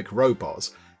anthropomorphic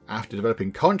robots. After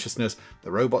developing consciousness,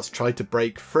 the robots try to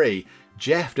break free.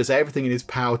 Jeff does everything in his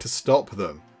power to stop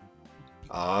them.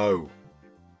 Oh,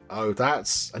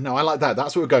 that's... No, I like that.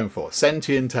 That's what we're going for.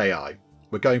 Sentient AI.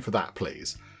 We're going for that,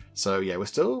 please. So, yeah, we're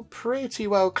still pretty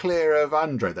well clear of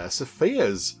Andre there.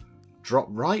 Sophia's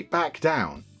dropped right back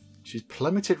down. She's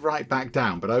plummeted right back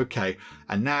down, but okay.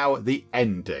 And now the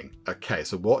ending. Okay,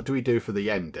 so what do we do for the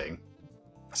ending?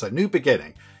 So, new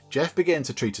beginning. Jeff begins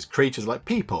to treat his creatures like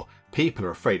people. People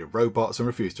are afraid of robots and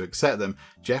refuse to accept them.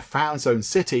 Jeff founds his own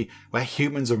city where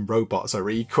humans and robots are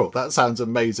equal. That sounds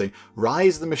amazing.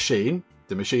 Rise the machine.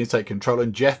 The machines take control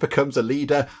and Jeff becomes a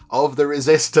leader of the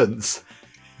resistance.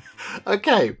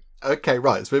 Okay,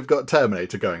 right. So we've got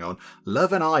Terminator going on.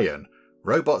 Love and Iron.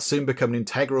 Robots soon become an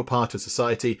integral part of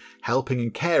society, helping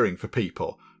and caring for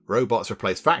people. Robots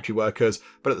replace factory workers,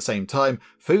 but at the same time,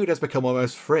 food has become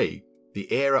almost free.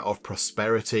 The era of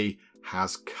prosperity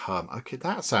has come. Okay,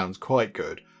 that sounds quite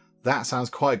good. That sounds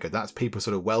quite good. That's people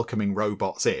sort of welcoming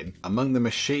robots in. Among the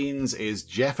machines is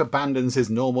Jeff abandons his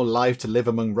normal life to live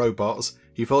among robots.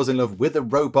 He falls in love with a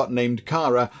robot named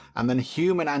Kara, and then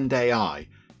human and AI.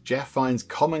 Jeff finds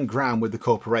common ground with the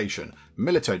corporation.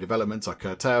 Military developments are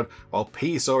curtailed, while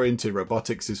peace-oriented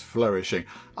robotics is flourishing.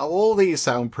 Oh, all these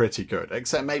sound pretty good,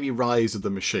 except maybe Rise of the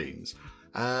Machines.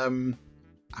 I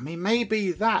mean,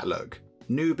 maybe that, look.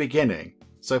 New beginning.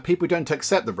 So people don't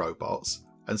accept the robots,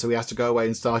 and so he has to go away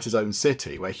and start his own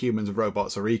city where humans and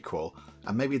robots are equal.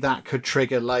 And maybe that could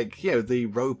trigger, like, you know, the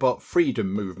robot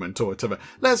freedom movement or whatever.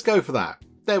 Let's go for that.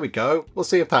 There we go. We'll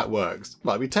see if that works.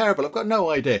 Might be terrible. I've got no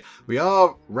idea. We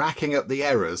are racking up the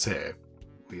errors here.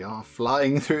 We are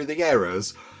flying through the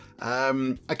errors.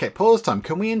 Okay, pause time.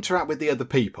 Can we interact with the other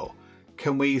people?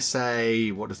 Can we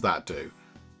say, what does that do?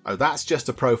 Oh, that's just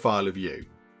a profile of you.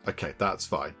 Okay, that's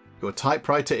fine. Your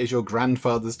typewriter is your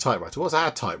grandfather's typewriter. What's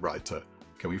our typewriter?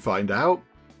 Can we find out?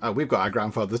 Oh, we've got our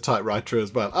grandfather's typewriter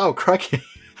as well. Oh, crikey.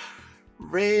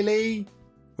 Really?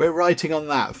 We're writing on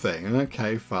that thing.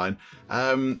 Okay, fine.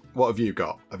 What have you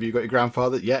got? Have you got your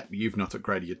grandfather? Yep, you've not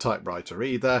upgraded your typewriter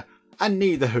either. And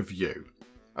neither have you.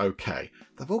 Okay.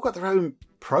 They've all got their own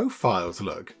profiles,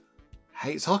 look.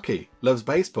 Hates hockey. Loves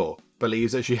baseball.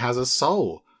 Believes that she has a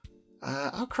soul.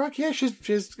 Oh, crikey, yeah,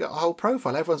 she's got a whole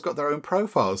profile. Everyone's got their own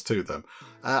profiles to them.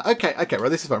 Okay, right,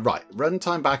 this is fine. Right,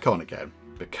 runtime back on again,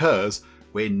 because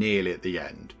we're nearly at the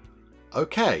end.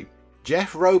 Okay,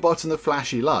 Jeff Robot and the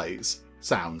Flashy Lights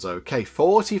sounds okay.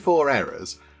 44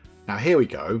 errors. Now, here we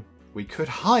go. We could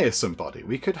hire somebody.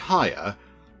 We could hire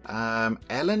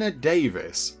Eleanor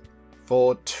Davis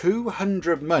for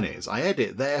 200 monies. I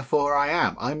edit, therefore I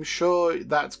am. I'm sure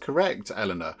that's correct,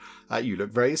 Eleanor. You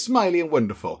look very smiley and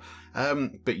wonderful.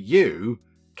 But you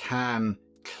can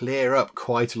clear up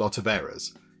quite a lot of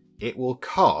errors. It will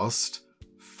cost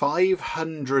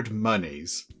 500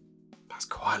 monies. That's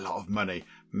quite a lot of money.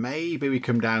 Maybe we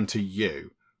come down to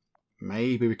you.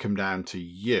 Maybe we come down to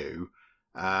you.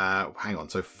 Hang on,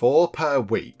 so 4 per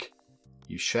week.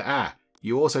 You share.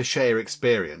 You also share your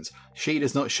experience. She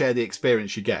does not share the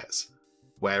experience she gets,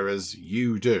 whereas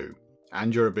you do.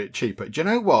 And you're a bit cheaper. Do you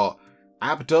know what?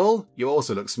 Abdul, you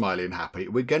also look smiley and happy.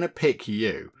 We're going to pick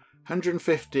you.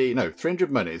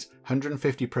 300 monies,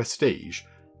 150 prestige.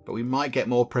 But we might get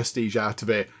more prestige out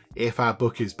of it if our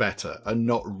book is better and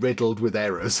not riddled with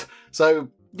errors. So,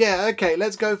 yeah, okay,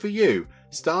 let's go for you.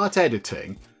 Start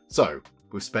editing. So,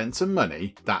 we've spent some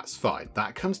money. That's fine.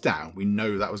 That comes down. We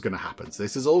know that was going to happen. So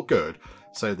this is all good.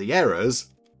 So the errors...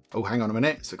 Oh, hang on a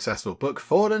minute. Successful book.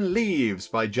 Fallen Leaves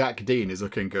by Jack Dean is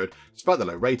looking good. Despite the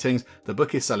low ratings, the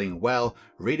book is selling well.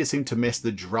 Readers seem to miss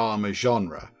the drama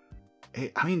genre.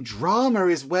 I mean, drama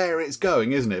is where it's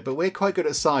going, isn't it? But we're quite good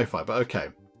at sci-fi. But okay,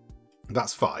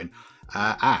 that's fine.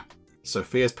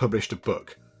 Sophia's published a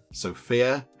book.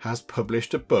 Sophia has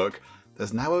published a book.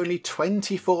 There's now only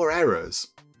 24 errors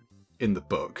in the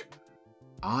book.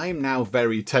 I'm now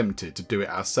very tempted to do it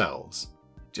ourselves.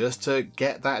 Just to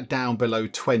get that down below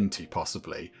 20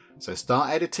 possibly. So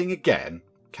start editing again.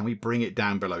 Can we bring it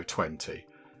down below 20?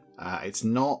 It's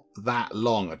not that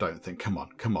long, I don't think. Come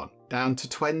on. Down to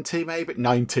 20 maybe?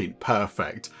 19.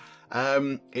 Perfect.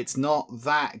 It's not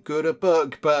that good a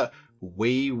book, but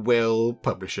we will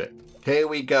publish it. Here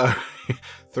we go.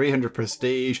 300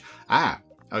 prestige.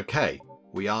 Okay.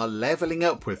 We are leveling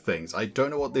up with things. I don't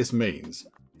know what this means.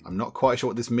 I'm not quite sure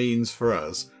what this means for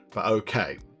us, but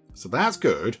okay. So that's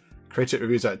good. Critic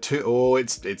reviews at 2. Oh,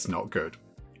 it's not good.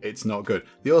 It's not good.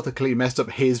 The author clearly messed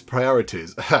up his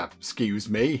priorities. Excuse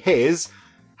me, his?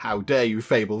 How dare you,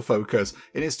 Fable Focus.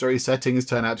 In his story, settings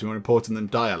turn out to be more important than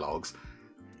dialogues.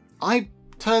 I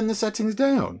turned the settings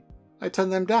down. I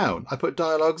turned them down. I put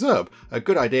dialogues up. A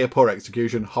good idea, poor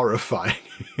execution, horrifying.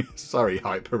 Sorry,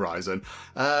 Hype Horizon.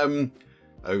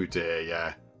 Oh dear,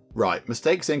 yeah. Right,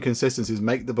 mistakes and inconsistencies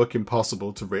make the book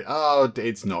impossible to read. Oh,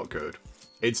 it's not good.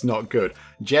 It's not good.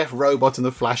 Jeff Robot and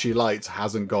the Flashy Lights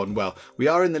hasn't gone well. We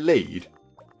are in the lead,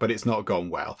 but it's not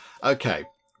gone well. Okay,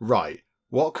 right.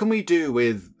 What can we do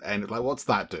with... like, what's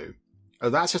that do? Oh,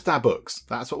 that's just our books.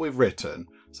 That's what we've written.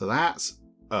 So that's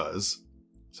us.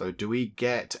 So do we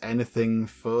get anything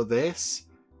for this?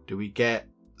 Do we get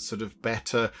sort of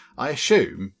better... I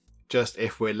assume, just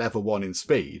if we're level 1 in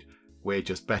speed... We're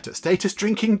just better. Status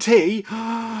drinking tea?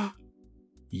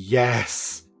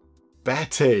 Yes!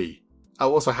 Betty!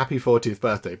 Oh, also happy 40th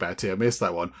birthday, Betty. I missed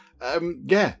that one.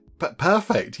 Yeah,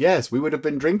 perfect. Yes, we would have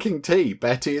been drinking tea.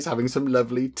 Betty is having some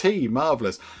lovely tea.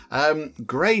 Marvellous.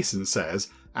 Grayson says,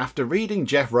 after reading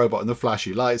Jeff Robot and the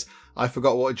Flashy Lights, I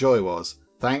forgot what joy was.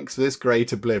 Thanks for this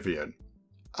great oblivion.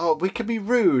 Oh, we can be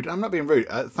rude. I'm not being rude.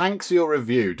 Thanks for your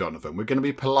review, Donovan. We're going to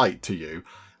be polite to you.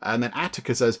 And then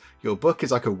Attica says, your book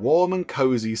is like a warm and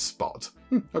cozy spot.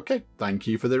 Okay, thank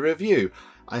you for the review.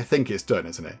 I think it's done,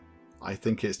 isn't it? I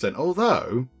think it's done.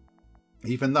 Although,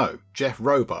 even though Jeff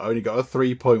Robot only got a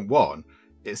 3.1,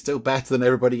 it's still better than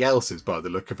everybody else's by the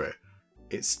look of it.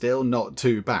 It's still not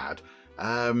too bad.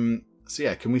 So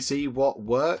yeah, can we see what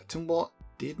worked and what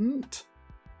didn't?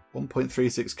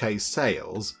 1.36k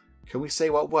sales. Can we say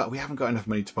what worked? We haven't got enough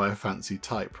money to buy a fancy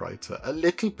typewriter. A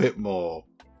little bit more.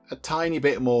 A tiny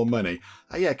bit more money.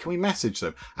 Yeah, can we message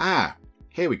them?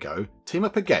 Here we go. Team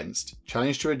up against,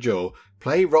 challenge to a duel,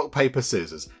 play rock, paper,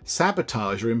 scissors,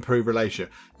 sabotage or improve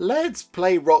relationship. Let's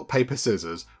play rock, paper,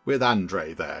 scissors with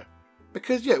Andre there.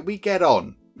 Because, yeah, we get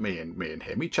on, me and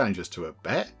him. He challenged us to a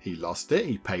bet. He lost it.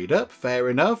 He paid up. Fair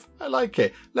enough. I like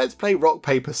it. Let's play rock,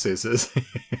 paper, scissors.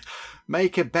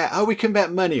 Make a bet. Oh, we can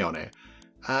bet money on it.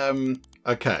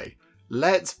 Okay.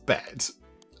 Let's bet,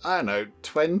 I don't know,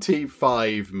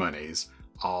 25 monies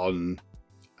on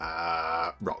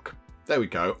rock. There we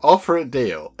go. Offer a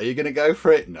deal. Are you going to go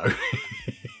for it? No.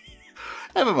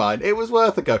 Never mind. It was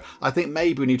worth a go. I think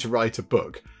maybe we need to write a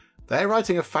book. They're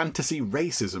writing a fantasy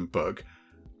racism book.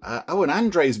 Oh, and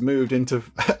Andre's moved into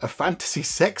a fantasy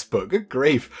sex book. Good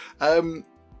grief.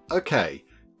 Okay.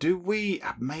 Do we...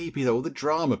 Maybe all the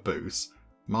drama boosts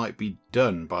might be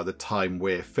done by the time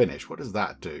we're finished. What does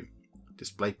that do?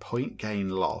 Display point, gain,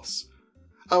 loss.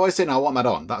 Oh, I see. Now I want that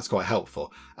on. That's quite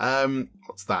helpful.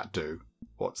 What's that do?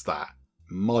 What's that?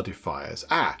 Modifiers.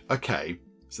 Okay.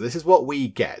 So this is what we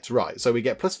get. Right. So we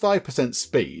get plus 5%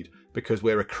 speed because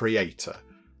we're a creator.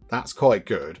 That's quite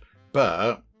good.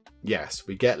 But yes,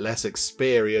 we get less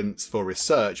experience for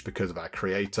research because of our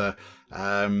creator.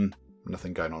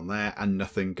 Nothing going on there and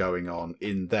nothing going on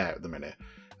in there at the minute.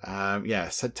 Yeah,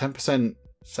 so 10%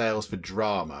 sales for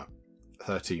drama,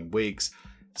 13 weeks.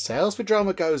 Sales for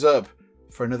drama goes up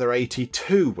for another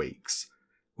 82 weeks.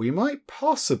 We might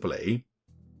possibly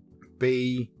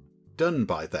be done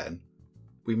by then.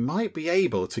 We might be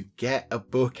able to get a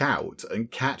book out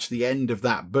and catch the end of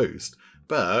that boost,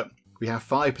 but we have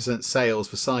 5% sales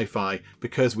for sci-fi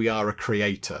because we are a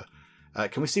creator.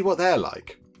 Can we see what they're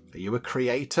like? Are you a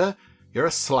creator? You're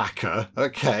a slacker.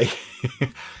 Okay.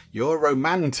 You're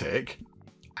romantic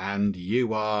and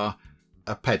you are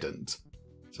a pedant.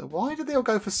 So why did they all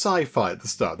go for sci-fi at the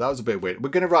start? That was a bit weird. We're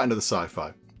going to write another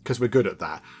sci-fi because we're good at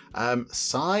that.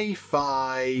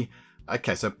 Sci-fi.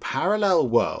 Okay, so parallel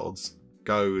worlds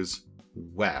goes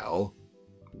well.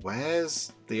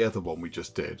 Where's the other one we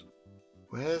just did?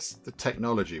 Where's the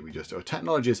technology we just did? Oh,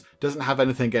 technologies doesn't have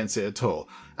anything against it at all.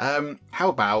 How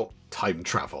about time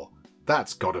travel?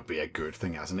 That's got to be a good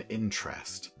thing as an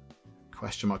interest.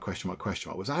 Question mark, question mark, question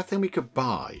mark. Was that a thing we could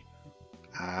buy?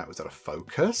 Was that a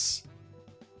focus?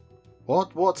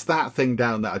 What's that thing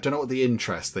down there? I don't know what the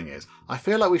interest thing is. I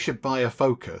feel like we should buy a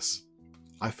focus.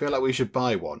 I feel like we should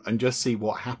buy one and just see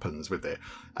what happens with it.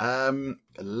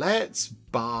 Let's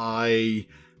buy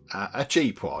a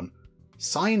cheap one.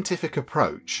 Scientific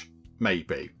approach,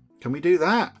 maybe. Can we do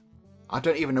that? I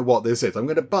don't even know what this is. I'm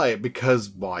going to buy it because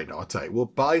why not? We'll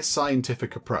buy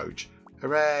scientific approach.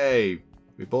 Hooray!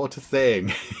 We bought a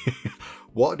thing.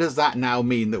 What does that now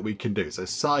mean that we can do? So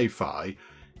sci-fi,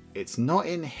 it's not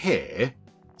in here.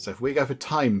 So if we go for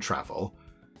time travel,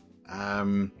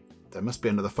 there must be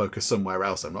another focus somewhere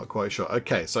else. I'm not quite sure.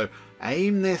 Okay, so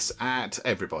aim this at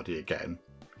everybody again.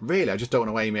 Really, I just don't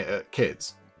want to aim it at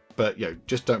kids. But, you know,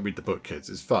 just don't read the book, kids.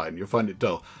 It's fine. You'll find it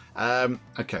dull.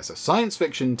 Okay, so science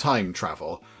fiction time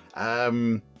travel.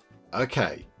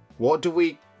 Okay, what do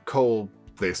we call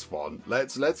this one?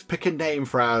 Let's pick a name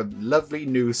for our lovely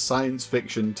new science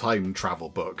fiction time travel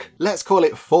book. Let's call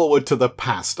it Forward to the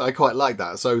Past. I quite like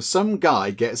that. So some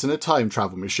guy gets in a time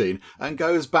travel machine and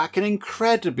goes back an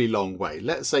incredibly long way,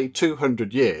 let's say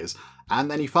 200 years. And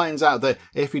then he finds out that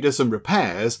if he does some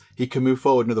repairs, he can move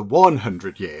forward another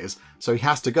 100 years. So he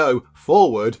has to go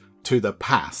forward to the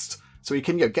past. So he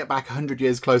can get back 100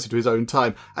 years closer to his own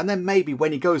time. And then maybe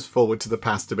when he goes forward to the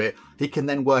past a bit, he can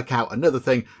then work out another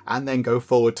thing and then go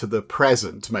forward to the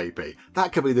present, maybe.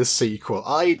 That could be the sequel.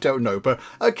 I don't know. But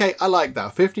okay, I like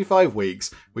that. 55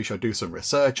 weeks. We shall do some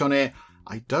research on it.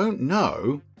 I don't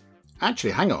know.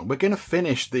 Actually, hang on. We're going to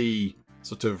finish the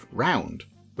sort of round.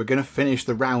 We're going to finish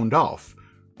the round off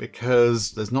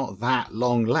because there's not that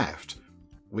long left.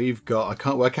 We've got, I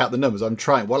can't work out the numbers. I'm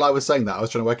trying. While I was saying that, I was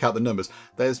trying to work out the numbers.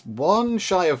 There's one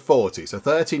shy of 40, so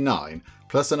 39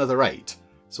 plus another 8.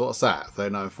 So what's that?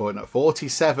 39, 40,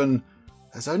 47.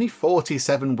 There's only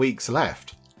 47 weeks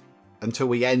left until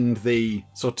we end the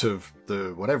sort of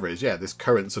the whatever it is. Yeah, this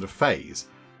current sort of phase.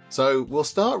 So we'll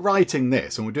start writing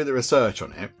this and we'll do the research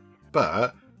on it.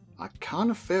 But I kind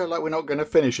of feel like we're not going to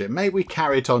finish it. Maybe we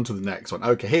carry it on to the next one.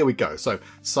 Okay, here we go. So,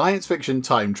 science fiction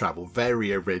time travel,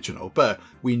 very original, but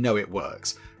we know it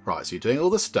works. Right, so you're doing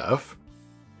all the stuff.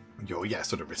 You're, yeah,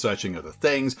 sort of researching other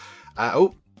things.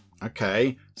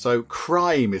 Okay, so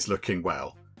crime is looking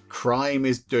well. Crime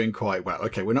is doing quite well.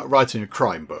 Okay, we're not writing a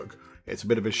crime book. It's a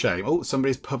bit of a shame. Oh,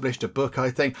 somebody's published a book, I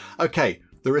think. Okay,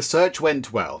 the research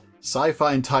went well.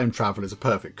 Sci-fi and time travel is a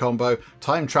perfect combo.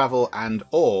 Time travel and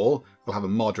all will have a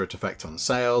moderate effect on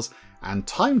sales, and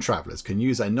time travelers can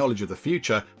use their knowledge of the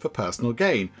future for personal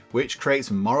gain, which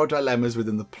creates moral dilemmas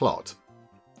within the plot.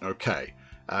 Okay,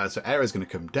 so error is going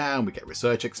to come down, we get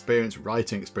research experience,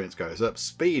 writing experience goes up,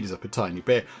 speed is up a tiny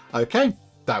bit. Okay,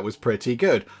 that was pretty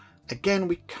good. Again,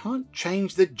 we can't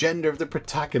change the gender of the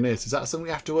protagonist. Is that something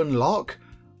we have to unlock?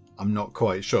 I'm not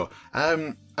quite sure.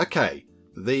 Okay,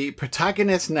 the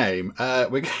protagonist's name,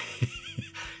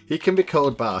 he can be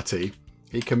called Barty.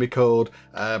 He can be called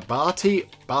Barty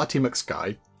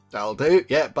McSky. That'll do.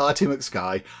 Yeah, Barty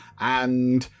McSky.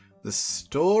 And the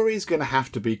story's going to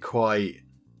have to be quite...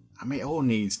 I mean, it all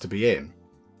needs to be in.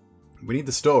 We need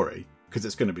the story, because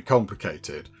it's going to be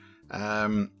complicated.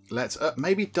 Let's...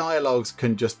 maybe dialogues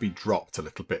can just be dropped a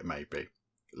little bit, maybe.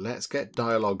 Let's get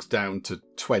dialogues down to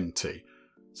 20.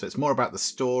 So it's more about the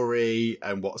story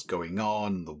and what's going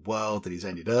on, the world that he's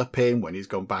ended up in when he's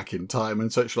gone back in time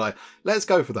and such like. Let's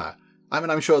go for that. I mean,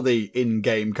 I'm sure the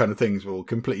in-game kind of things will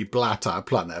completely blat our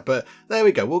plan there, but there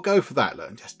we go. We'll go for that,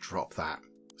 look. Just drop that.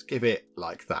 Let's give it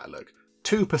like that, look.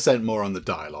 2% more on the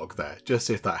dialogue there, just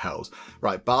if that helps.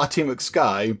 Right, Barty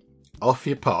McSky, off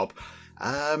you pop.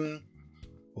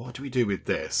 What do we do with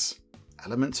this?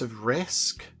 Elements of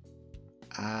risk?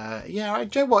 Yeah,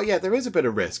 do you know what? Yeah, there is a bit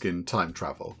of risk in time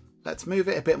travel. Let's move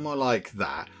it a bit more like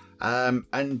that.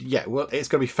 And yeah, well, it's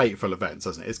got to be fateful events,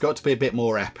 hasn't it? It's got to be a bit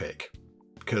more epic.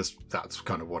 Because that's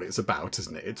kind of what it's about,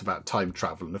 isn't it? It's about time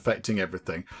travel and affecting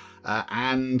everything.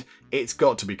 And it's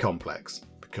got to be complex.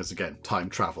 Because again, time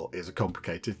travel is a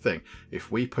complicated thing.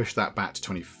 If we push that back to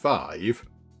 25,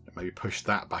 maybe push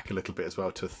that back a little bit as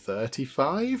well to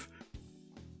 35,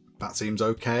 that seems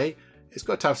okay. It's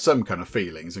got to have some kind of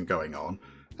feelings and going on.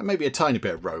 And maybe a tiny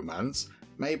bit of romance.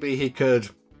 Maybe he could,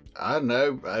 I don't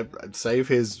know, save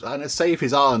his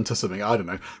aunt or something. I don't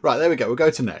know. Right, there we go. We'll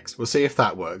go to next. We'll see if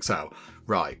that works out.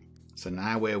 Right. So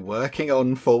now we're working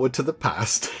on forward to the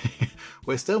past.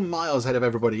 We're still miles ahead of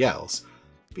everybody else.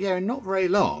 But yeah, in not very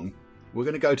long, we're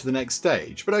going to go to the next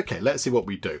stage. But okay, let's see what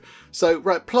we do. So,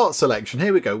 right, plot selection.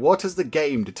 Here we go. What has the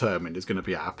game determined is going to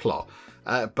be our plot?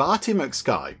 Barty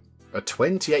McSky, a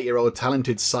 28-year-old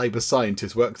talented cyber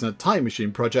scientist, works on a time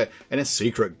machine project in a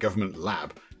secret government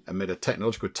lab. Amid a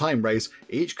technological time race,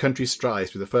 each country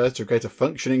strives to be the first to create a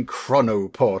functioning chrono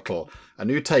portal. A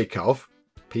new takeoff,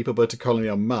 people built a colony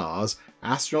on Mars.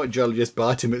 Astronaut geologist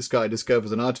Barty McSky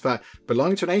discovers an artifact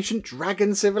belonging to an ancient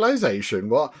dragon civilization.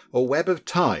 What? A web of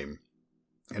time.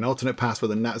 In alternate past where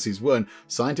the Nazis won,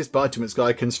 scientist Barty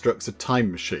McSky constructs a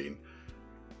time machine.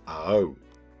 Oh,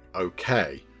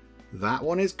 okay. That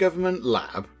one is government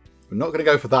lab. We're not going to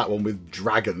go for that one with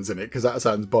dragons in it because that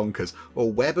sounds bonkers.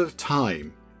 Or web of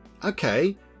time.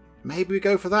 Okay, maybe we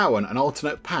go for that one, an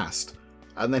alternate past.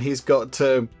 And then he's got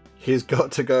to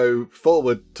go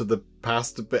forward to the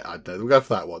past a bit. I don't know, we'll go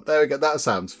for that one. There we go, that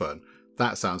sounds fun.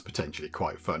 That sounds potentially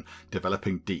quite fun.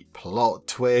 Developing deep plot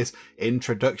twist,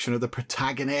 introduction of the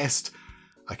protagonist.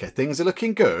 Okay, things are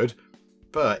looking good,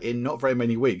 but in not very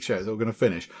many weeks, yeah, it's all going to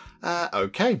finish.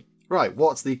 Okay, right,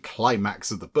 what's the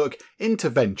climax of the book?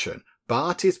 Intervention.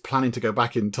 Bart is planning to go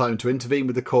back in time to intervene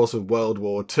with the course of World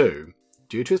War II.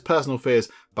 Due to his personal fears,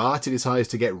 Barty decides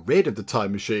to get rid of the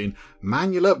time machine.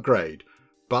 Manual upgrade.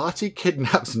 Barty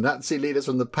kidnaps Nazi leaders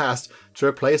from the past to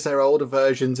replace their older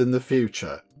versions in the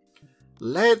future.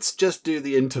 Let's just do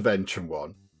the intervention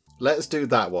one. Let's do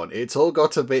that one. It's all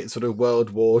got a bit sort of World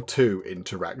War II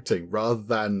interacting rather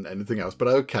than anything else, but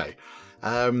okay.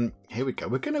 Here we go.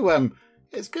 We're going to,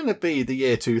 it's going to be the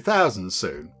year 2000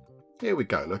 soon. Here we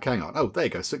go. Look, hang on. Oh, there you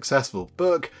go. Successful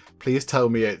book. Please tell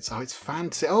me it's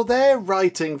fantasy. Oh, they're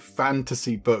writing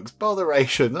fantasy books.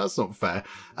 Botheration. That's not fair.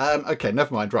 Okay,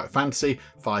 never mind. Right, fantasy.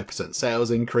 5% sales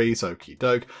increase. Okie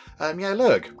doke. Yeah,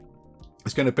 look.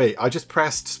 It's going to be... I just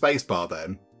pressed spacebar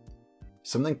then.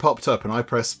 Something popped up and I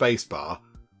pressed spacebar.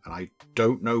 And I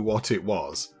don't know what it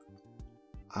was.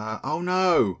 Oh,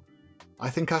 no.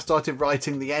 I think I started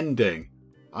writing the ending.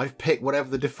 I've picked whatever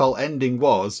the default ending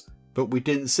was, but we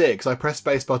didn't see it because I pressed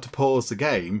spacebar to pause the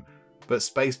game. But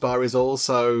spacebar is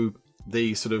also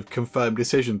the sort of confirmed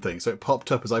decision thing. So it popped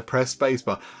up as I pressed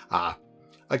spacebar. Ah,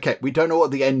 Okay, we don't know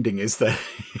what the ending is there.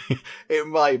 It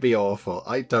might be awful.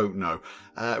 I don't know.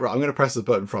 Right, I'm going to press the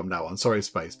button from now on. Sorry,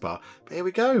 spacebar. But here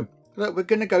we go. Look, we're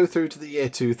going to go through to the year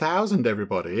 2000,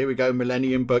 everybody. Here we go,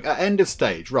 Millennium Book. End of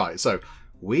stage. Right, so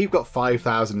we've got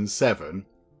 5007.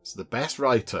 So the best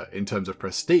writer in terms of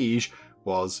prestige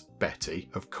was Betty,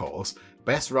 of course.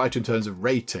 Best writer in terms of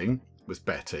rating was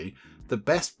Betty. The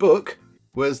best book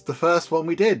was the first one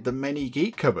we did, the Many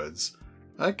Geek Cupboards.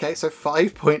 Okay, so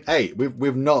 5.8.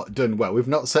 We've not done well. We've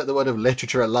not set the word of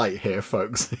literature alight here,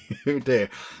 folks. Oh dear.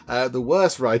 The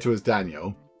worst writer was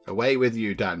Daniel. Away with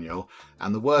you, Daniel.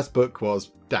 And the worst book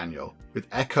was Daniel, with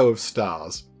Echo of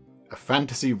Stars. A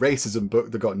fantasy racism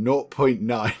book that got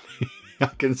 0.9. I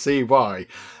can see why.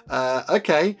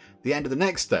 Okay, the end of the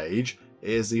next stage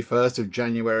is the 1st of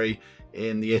January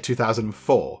in the year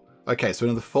 2004. Okay, so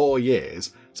another 4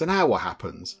 years. So now what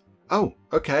happens? Oh,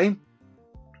 okay.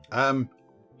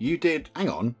 You did... Hang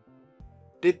on.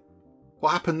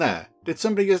 What happened there? Did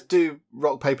somebody just do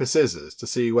rock, paper, scissors to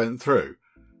see who went through?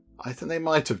 I think they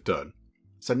might have done.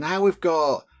 So now we've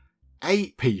got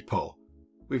 8 people.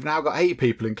 We've now got 8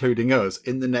 people, including us,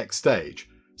 in the next stage.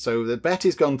 So the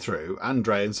Betty's gone through,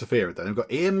 Andre and Sophia then. We've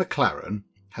got Ian McLaren.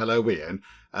 Hello, Ian.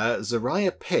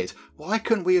 Zariah Pitt. Why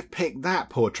couldn't we have picked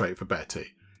that portrait for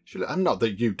Betty? I'm not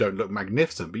that you don't look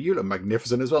magnificent, but you look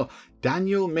magnificent as well.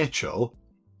 Daniel Mitchell.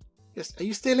 Yes, are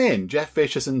you still in? Jeff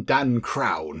Vicious and Dan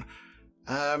Crown.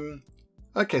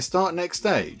 Okay, start next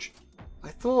stage. I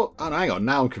thought... Oh, no, hang on.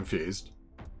 Now I'm confused.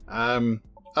 Oh,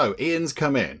 Ian's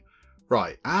come in.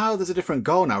 Right. Oh, there's a different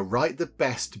goal now. Write the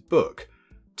best book.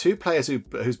 2 players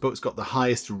whose books got the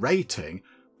highest rating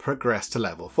progress to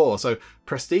level 4. So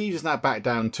prestige is now back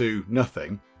down to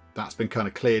nothing. That's been kind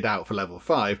of cleared out for level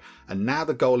 5. And now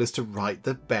the goal is to write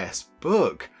the best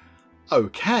book.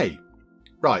 Okay.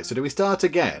 Right, so do we start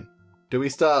again? Do we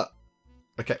start...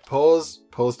 Okay, pause.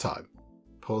 Pause time.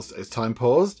 Pause. Is time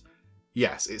paused?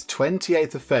 Yes, it's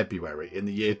 28th of February in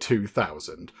the year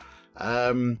 2000.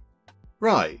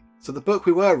 Right, so the book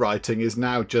we were writing is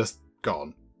now just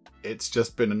gone. It's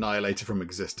just been annihilated from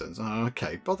existence. Oh,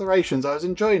 okay, botherations, I was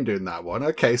enjoying doing that one.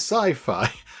 Okay,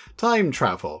 sci-fi. Time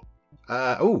travel.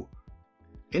 Oh,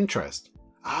 interest.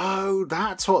 Oh,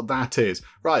 that's what that is.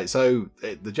 Right, so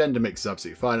the gender mix is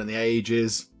absolutely fine and the age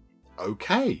is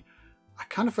okay. I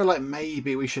kind of feel like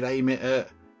maybe we should aim it at...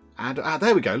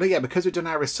 there we go. Look, yeah, because we've done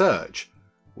our research,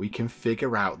 we can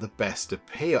figure out the best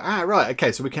appeal. Right,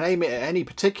 okay, so we can aim it at any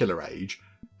particular age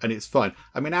and it's fine.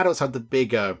 I mean, adults have the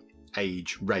bigger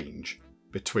age range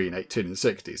between 18 and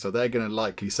 60, so they're going to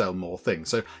likely sell more things.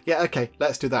 So, yeah, okay,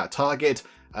 let's do that. Target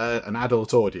an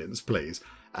adult audience, please.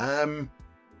 I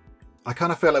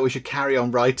kind of feel like we should carry on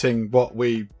writing what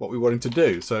we wanted to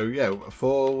do. So, yeah,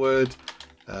 forward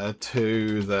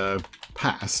to the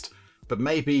past, but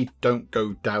maybe don't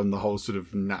go down the whole sort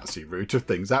of Nazi route of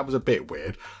things. That was a bit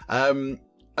weird.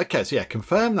 Okay, so yeah,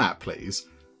 confirm that, please.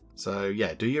 So,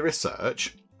 yeah, do your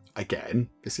research. Again,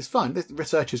 this is fine. This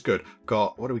research is good.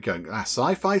 Got, what are we going?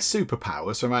 Sci-fi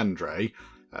superpowers from Andre.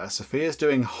 Sophia's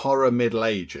doing horror Middle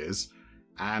Ages.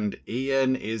 And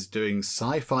Ian is doing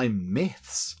sci-fi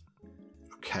myths.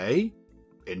 Okay.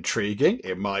 Intriguing.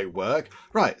 It might work.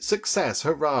 Right. Success.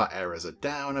 Hurrah. Errors are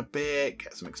down a bit.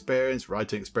 Get some experience.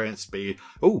 Writing experience. Speed.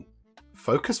 Ooh.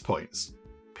 Focus points.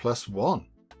 +1.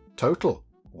 Total.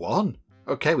 1.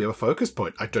 Okay, we have a focus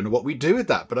point. I don't know what we do with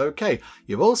that, but okay.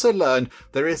 You've also learned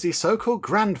there is the so-called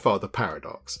grandfather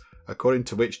paradox, according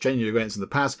to which genuine events in the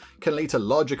past can lead to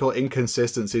logical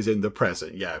inconsistencies in the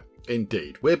present. Yeah,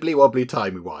 indeed. Wibbly wobbly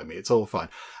timey-wimey. It's all fine.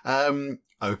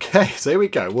 Okay, so here we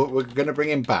go. We're going to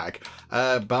bring him back.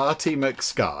 Barty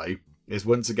McSky is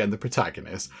once again the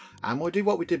protagonist, and we'll do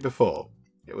what we did before.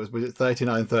 Was it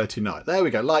 3939? There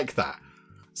we go, like that.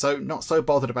 So not so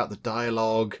bothered about the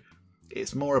dialogue.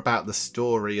 It's more about the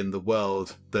story and the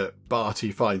world that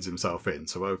Barty finds himself in.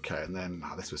 So, okay, and then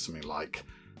this was something like...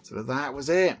 So that was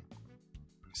it.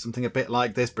 Something a bit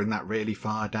like this. Bring that really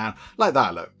far down. Like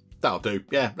that, look. That'll do.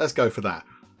 Yeah, let's go for that.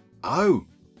 Oh.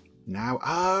 Now,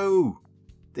 oh.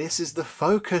 This is the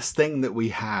focus thing that we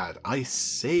had. I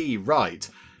see. Right.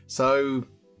 So,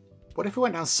 what if we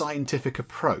went down scientific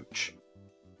approach?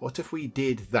 What if we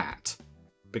did that?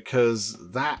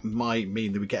 Because that might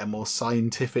mean that we get a more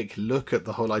scientific look at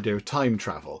the whole idea of time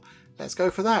travel. Let's go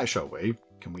for that, shall we?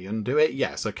 Can we undo it?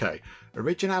 Yes, okay.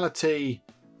 Originality...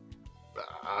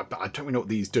 I don't really know what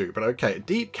these do, but okay.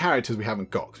 Deep characters we haven't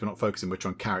got, because we're not focusing much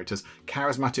on characters.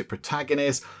 Charismatic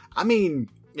protagonist. I mean,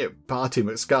 you know, Barty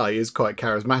McSky is quite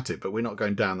charismatic, but we're not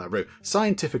going down that route.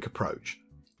 Scientific approach.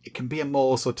 It can be a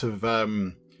more sort of...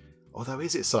 although,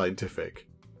 is it scientific?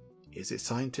 Is it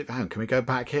scientific? Hang on, can we go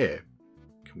back here?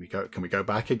 Can we go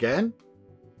back again?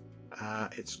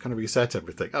 It's kind of reset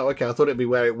everything. Oh, okay. I thought it'd be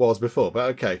where it was before, but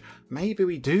okay. Maybe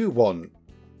we do want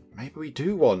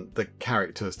the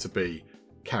characters to be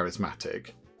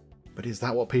charismatic. But is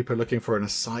that what people are looking for in a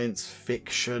science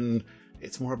fiction?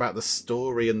 It's more about the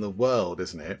story and the world,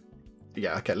 isn't it?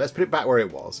 Yeah, okay. Let's put it back where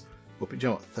it was. We'll put, you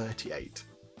know what, 38.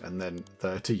 And then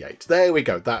 38. There we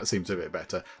go. That seems a bit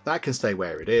better. That can stay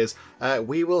where it is.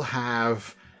 We will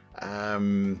have... I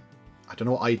don't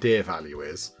know what idea value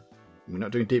is. We're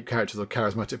not doing deep characters or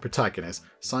charismatic protagonists.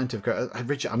 Scientific... I'm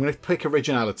going to pick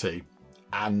originality.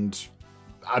 And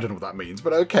I don't know what that means.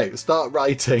 But okay, start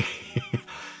writing.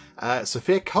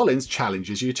 Sophia Collins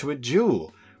challenges you to a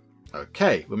duel.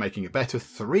 Okay, we're making a bet of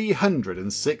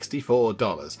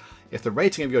 $364. If the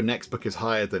rating of your next book is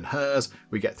higher than hers,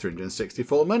 we get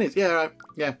 364 monies. Yeah,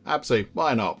 absolutely.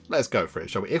 Why not? Let's go for it,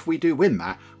 shall we? If we do win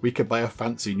that, we could buy a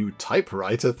fancy new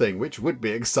typewriter thing, which would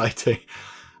be exciting.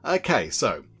 Okay,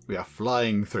 so we are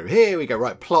flying through. Here we go.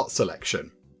 Right, plot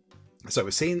selection. So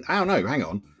we've seen... Oh no, hang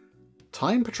on.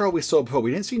 Time Patrol we saw before.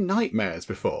 We didn't see Nightmares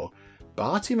before.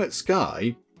 Barty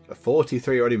McSky... A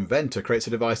 43-year-old inventor creates a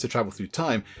device to travel through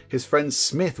time. His friend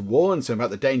Smith warns him about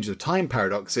the dangers of time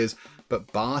paradoxes, but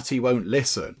Barty won't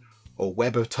listen. Or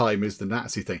Web of Time is the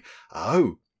Nazi thing.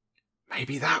 Oh,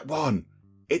 maybe that one.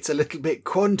 It's a little bit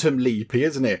quantum leapy,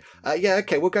 isn't it? Yeah,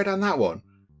 okay, we'll go down that one.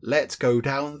 Let's go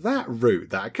down that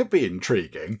route. That could be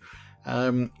intriguing.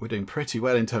 We're doing pretty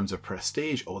well in terms of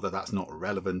prestige, although that's not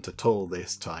relevant at all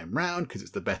this time round, because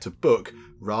it's the better book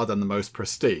rather than the most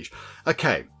prestige.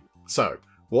 Okay, so...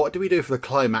 what do we do for the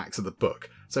climax of the book?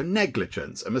 So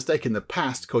negligence, a mistake in the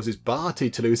past causes Barty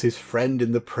to lose his friend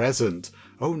in the present.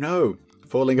 Oh no,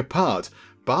 falling apart.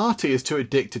 Barty is too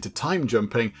addicted to time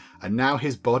jumping and now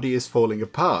his body is falling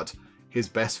apart. His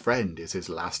best friend is his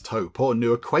last hope or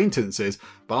new acquaintances.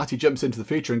 Barty jumps into the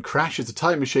future and crashes the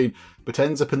time machine but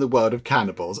ends up in the world of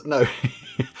cannibals. No,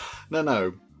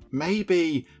 no.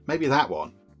 Maybe that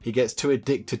one. He gets too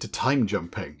addicted to time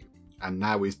jumping and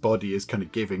now his body is kind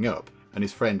of giving up. And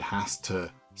his friend has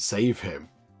to save him.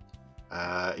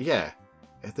 Yeah.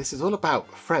 This is all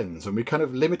about friends, and we kind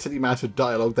of limited the amount of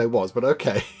dialogue there was, but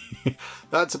okay.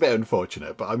 That's a bit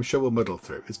unfortunate, but I'm sure we'll muddle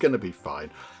through. It's going to be fine.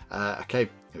 Okay,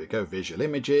 here we go. Visual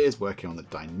images, working on the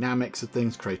dynamics of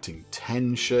things, creating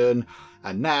tension.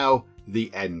 And now,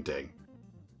 the ending.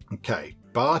 Okay,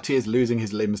 Barty is losing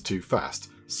his limbs too fast.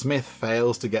 Smith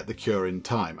fails to get the cure in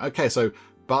time. Okay, so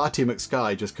Barty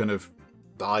McSky just kind of...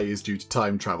 dies due to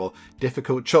time travel.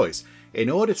 Difficult choice. In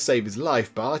order to save his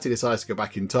life, Barty decides to go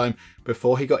back in time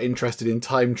before he got interested in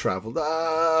time travel.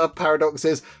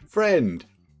 Paradoxes. Friend.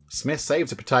 Smith saves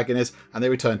the protagonist and they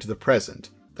return to the present.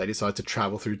 They decide to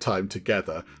travel through time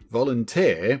together.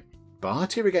 Volunteer.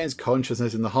 Barty regains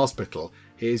consciousness in the hospital.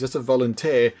 He's just a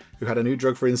volunteer who had a new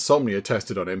drug for insomnia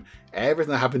tested on him.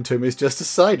 Everything that happened to him is just a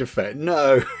side effect.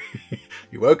 No.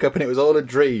 He woke up and it was all a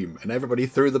dream, and everybody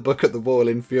threw the book at the wall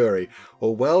in fury.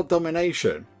 Or world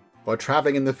domination. While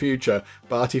travelling in the future,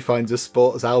 Barty finds a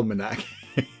sports almanac.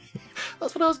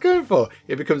 That's what I was going for.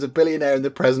 He becomes a billionaire in the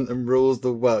present and rules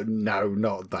the world. No,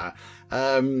 not that.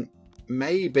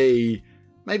 Maybe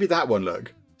that one,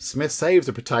 look. Smith saves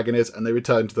the protagonist and they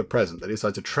return to the present. They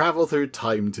decide to travel through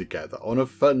time together on a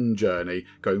fun journey,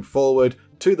 going forward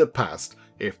to the past,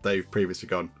 if they've previously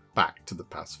gone back to the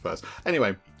past first.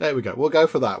 Anyway, there we go. We'll go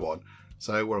for that one.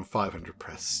 So we're on 500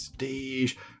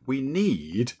 prestige. We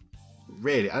need,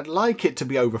 really, I'd like it to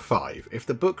be over 5. If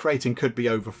the book rating could be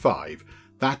over 5,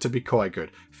 that'd be quite good.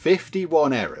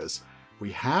 51 errors.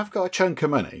 We have got a chunk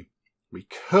of money. We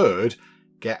could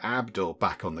get Abdul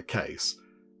back on the case.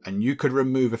 And you could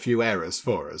remove a few errors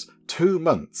for us. 2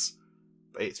 months.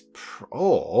 But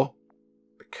or,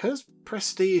 because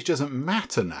prestige doesn't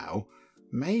matter now,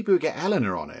 maybe we get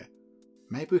Eleanor on it.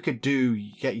 Maybe we could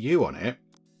get you on it.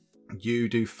 You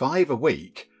do 5 a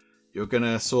week. You're going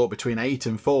to sort between 8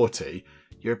 and 40.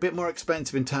 You're a bit more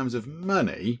expensive in terms of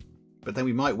money, but then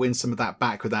we might win some of that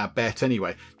back with our bet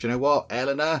anyway. Do you know what,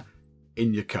 Eleanor?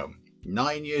 In you come.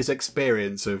 9 years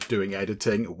experience of doing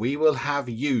editing. We will have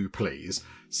you, please.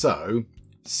 So,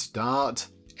 start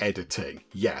editing.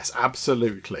 Yes,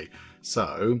 absolutely.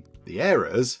 So, the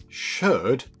errors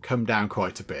should come down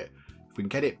quite a bit. If we can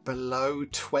get it below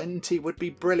 20 would be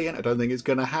brilliant. I don't think it's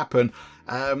going to happen.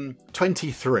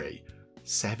 23.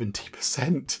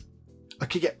 70%. I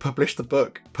could get publish the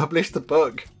book.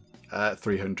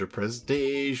 300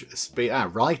 prestige.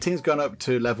 Writing's gone up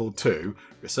to level 2.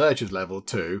 Research is level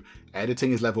 2.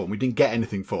 Editing is level 1. We didn't get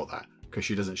anything for that. because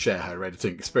she doesn't share her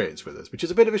editing experience with us, which is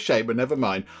a bit of a shame, but never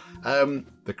mind.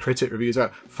 The critic reviews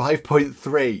are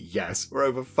 5.3. Yes, we're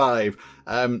over 5.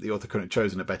 The author couldn't have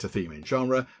chosen a better theme and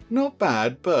genre. Not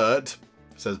bad, but...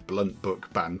 says blunt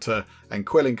book banter. And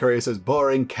Quilling Courier says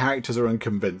boring, characters are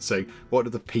unconvincing. What do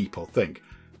the people think?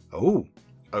 Oh,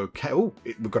 okay. Oh,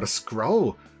 we've got a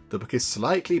scroll. The book is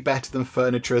slightly better than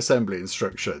furniture assembly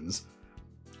instructions.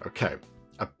 Okay.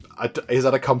 Is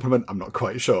that a compliment? I'm not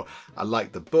quite sure. I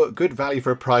like the book. Good value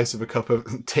for a price of a cup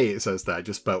of tea, it says there.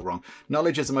 Just spelt wrong.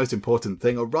 Knowledge is the most important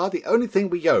thing, or rather the only thing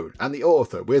we own. And the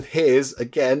author, with his,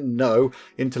 again, no,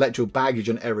 intellectual baggage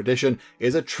and erudition,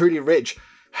 is a truly rich...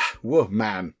 Whoa,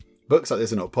 man. Books like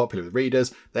this are not popular with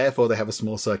readers, therefore they have a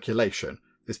small circulation.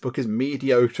 This book is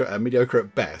mediocre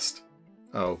at best.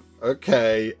 Oh,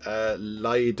 okay.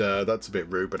 Lida, that's a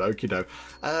bit rude, but okie doke.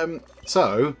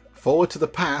 So, Forward to the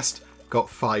Past got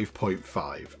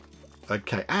 5.5.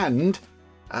 Okay, and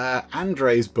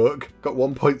Andre's book got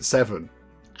 1.7.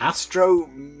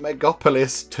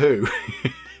 Astromegopolis 2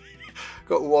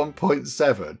 got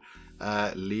 1.7.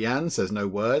 Leanne says no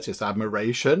words, just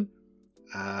admiration.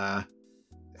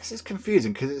 This is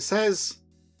confusing because it says,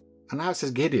 and now it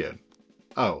says Gideon.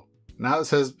 Oh, now it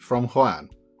says from Juan.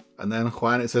 And then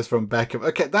Juan, it says from Beckham.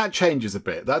 Okay, that changes a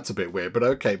bit. That's a bit weird, but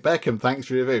okay. Beckham, thanks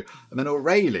for your review. And then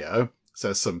Aurelia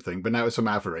says something, but now it's from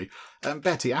Avery.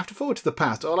 Betty, after Forward to the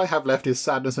Past, all I have left is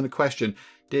sadness and a question.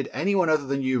 Did anyone other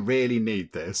than you really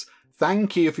need this?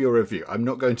 Thank you for your review. I'm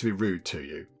not going to be rude to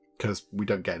you, because we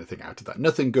don't get anything out of that.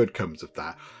 Nothing good comes of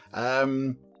that.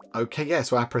 Okay, yeah,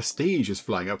 so our prestige is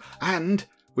flying up. And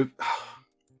we've...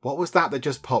 What was that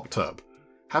just popped up?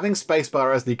 Having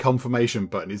spacebar as the confirmation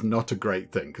button is not a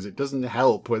great thing, because it doesn't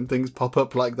help when things pop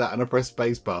up like that and I press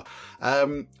spacebar.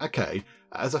 Okay,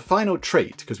 as a final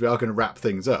treat, because we are going to wrap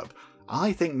things up,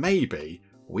 I think maybe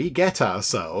we get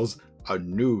ourselves a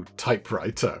new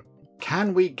typewriter.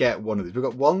 Can we get one of these? We've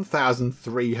got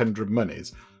 1,300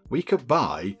 monies. We could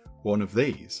buy one of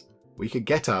these. We could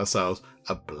get ourselves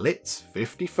a Blitz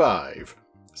 55.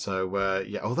 So,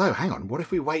 yeah, although, hang on, what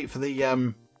if we wait for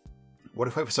the, what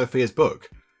if we wait for Sophia's book?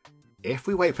 If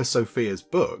we wait for Sophia's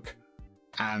book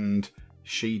and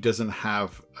she doesn't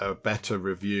have a better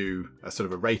review, a sort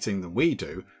of a rating than we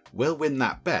do, we'll win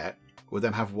that bet. We'll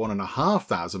then have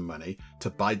 1,500 money to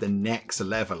buy the next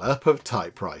level up of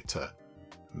typewriter.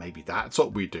 Maybe that's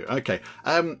what we do. Okay,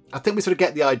 I think we sort of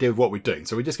get the idea of what we're doing.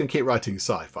 So we're just going to keep writing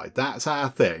sci-fi. That's our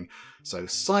thing. So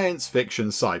science fiction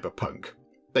cyberpunk.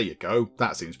 There you go.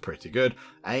 That seems pretty good.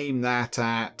 Aim that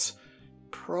at...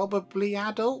 probably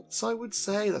adults, I would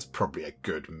say. That's probably a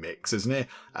good mix, isn't it?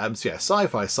 So yeah,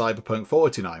 sci-fi cyberpunk,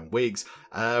 49 weeks.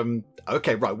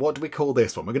 Okay, right, what do we call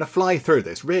this one? We're going to fly through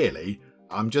this. Really,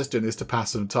 I'm just doing this to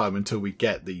pass some time until we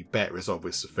get the bet resolved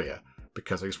with Sophia,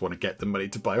 because I just want to get the money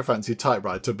to buy a fancy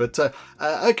typewriter. But,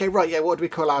 okay, right, yeah, what do we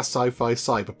call our sci-fi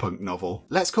cyberpunk novel?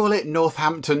 Let's call it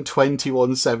Northampton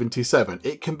 2177.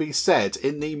 It can be set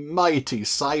in the mighty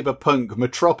cyberpunk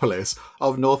metropolis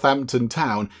of Northampton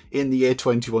Town in the year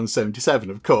 2177,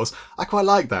 of course. I quite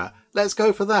like that. Let's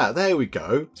go for that. There we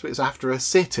go. So it's after a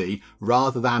city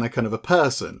rather than a kind of a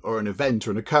person or an event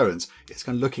or an occurrence. It's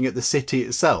kind of looking at the city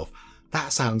itself.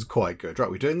 That sounds quite good.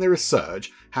 Right, we're doing the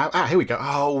research. Here we go.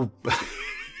 Oh,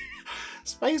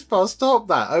 Spacebar, stop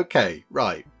that. Okay,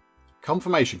 right.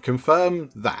 Confirmation. Confirm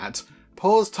that.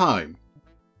 Pause time.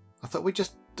 I thought we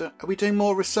just... Are we doing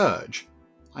more research?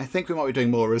 I think we might be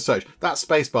doing more research. That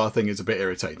spacebar thing is a bit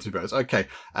irritating, to be honest. Okay,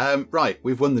 right.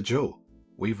 We've won the duel.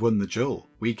 We've won the duel.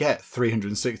 We get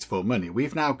 364 money.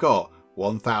 We've now got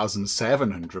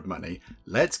 1,700 money.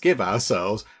 Let's give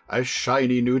ourselves a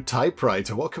shiny new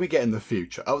typewriter. What can we get in the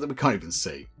future? Oh, we can't even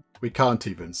see. We can't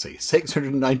even see.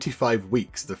 695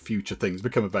 weeks the future things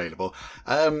become available.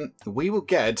 We will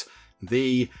get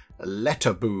the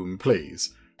letter boom,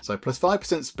 please. So plus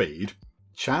 5% speed,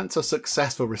 chance of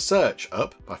successful research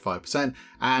up by 5%,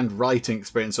 and writing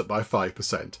experience up by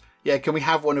 5%. Yeah, can we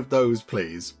have one of those,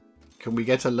 please? Can we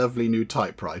get a lovely new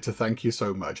typewriter? Thank you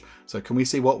so much. So can we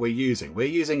see what we're using? We're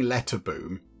using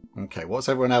Letterboom. Okay, what's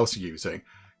everyone else using?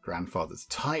 Grandfather's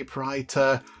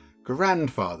typewriter,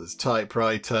 grandfather's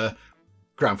typewriter,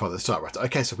 grandfather's typewriter.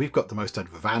 Okay, so we've got the most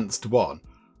advanced one.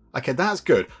 Okay, that's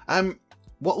good.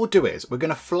 What we'll do is we're going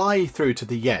to fly through to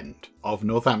the end of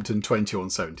Northampton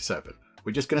 2177.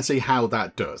 We're just going to see how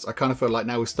that does. I kind of feel like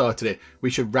now we've started it, we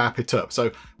should wrap it up.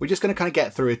 So we're just going to kind of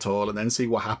get through it all and then see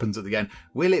what happens at the end.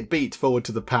 Will it beat Forward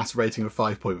to the Past rating of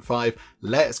 5.5?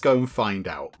 Let's go and find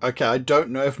out. Okay, I don't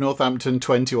know if Northampton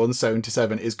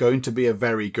 2177 is going to be a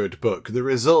very good book. The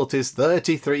result is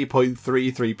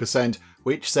 33.33%,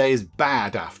 which says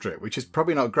bad after it, which is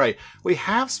probably not great. We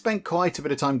have spent quite a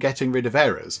bit of time getting rid of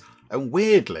errors. And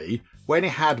weirdly, when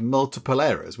it had multiple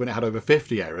errors, when it had over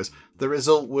 50 errors, the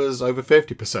result was over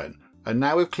 50%. And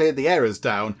now we've cleared the errors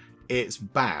down, it's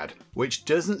bad, which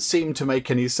doesn't seem to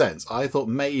make any sense. I thought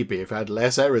maybe if it had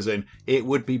less errors in, it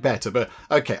would be better. But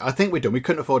okay, I think we're done. We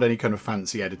couldn't afford any kind of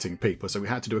fancy editing people, so we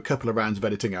had to do a couple of rounds of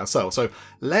editing ourselves. So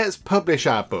let's publish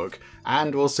our book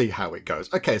and we'll see how it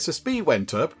goes. Okay, so speed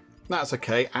went up. That's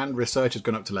okay. And research has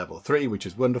gone up to level 3, which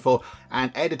is wonderful. And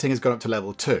editing has gone up to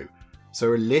level 2. So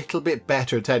we're a little bit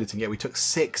better at editing. Yeah, we took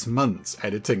 6 months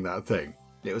editing that thing.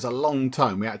 It was a long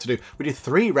time. We did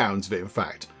 3 rounds of it, in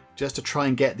fact, just to try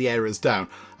and get the errors down.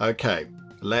 Okay,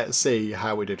 let's see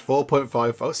how we did.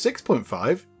 4.5, oh,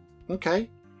 6.5. Okay,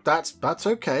 that's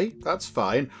okay. That's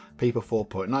fine. People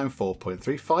 4.9, 4.3,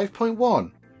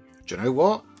 5.1. Do you know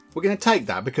what? We're going to take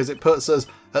that because it puts us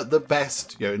at the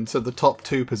best, into the top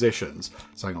 2 positions.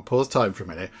 So hang on, pause time for a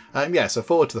minute. Yeah, so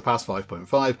Forward to the Past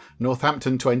 5.5,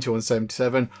 Northampton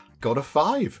 2177 got a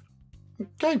 5.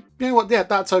 Okay, you know what? Yeah,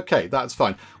 that's okay. That's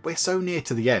fine. We're so near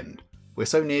to the end. We're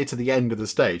so near to the end of the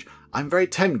stage. I'm very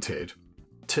tempted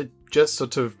to just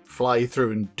sort of fly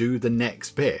through and do the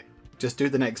next bit. Just do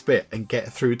the next bit and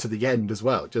get through to the end as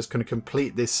well. Just going to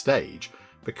complete this stage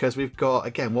because we've got,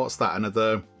 again, what's that?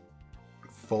 Another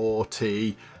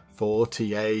 40,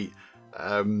 48,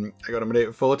 I got a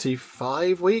minute,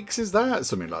 45 weeks, is that?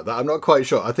 Something like that. I'm not quite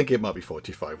sure. I think it might be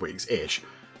 45 weeks-ish.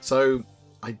 So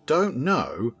I don't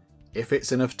know if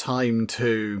it's enough time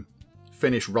to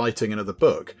finish writing another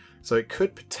book. So it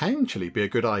could potentially be a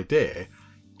good idea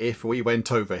if we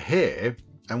went over here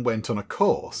and went on a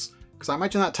course. Because I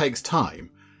imagine that takes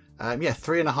time. Yeah,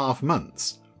 3.5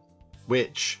 months.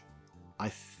 Which I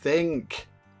think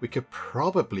we could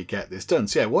probably get this done.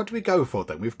 So yeah, what do we go for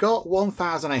then? We've got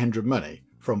 1,800 money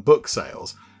from book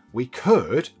sales. We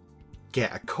could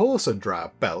get a course under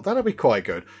our belt. That'll be quite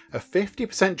good. A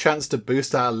 50% chance to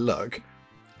boost our luck.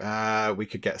 We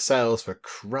could get sales for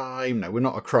crime. No, we're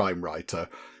not a crime writer.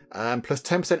 Plus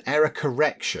 10% error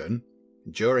correction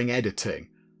during editing.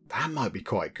 That might be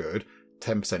quite good.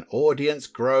 10% audience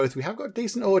growth. We have got a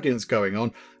decent audience going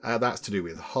on. That's to do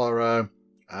with horror.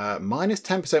 Minus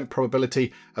 10%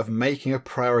 probability of making a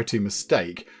priority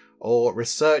mistake, or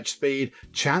research speed,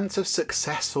 chance of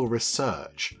successful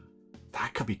research.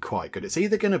 That could be quite good. It's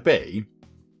either going to be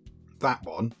that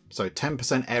one, so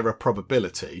 10% error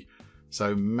probability,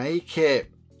 so make it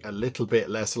a little bit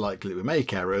less likely that we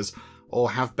make errors,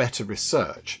 or have better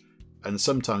research. And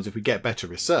sometimes if we get better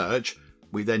research,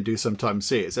 we then do sometimes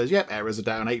see it says, yep, errors are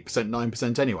down 8%,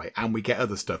 9% anyway, and we get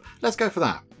other stuff. Let's go for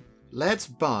that. Let's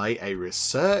buy a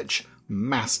research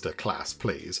masterclass,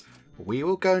 please. We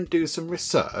will go and do some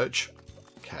research.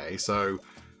 Okay, so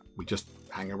we just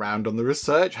hang around on the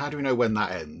research. How do we know when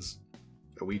that ends?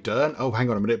 Are we done? Oh, hang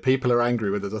on a minute. People are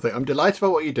angry with us, I think. I'm delighted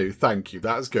about what you do. Thank you.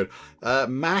 That's good.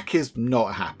 Mac is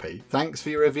not happy. Thanks for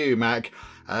your review, Mac.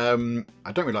 I don't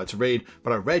really like to read,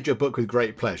 but I read your book with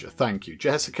great pleasure. Thank you.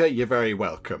 Jessica, you're very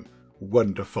welcome.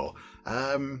 Wonderful.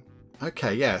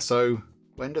 Okay, yeah, so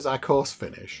when does our course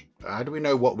finish? How do we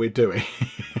know what we're doing?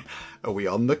 Are we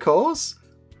on the course?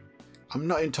 I'm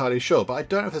not entirely sure, but I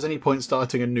don't know if there's any point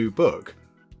starting a new book.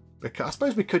 Because I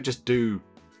suppose we could just do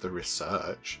the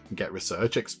research and get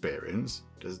research experience.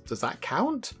 Does that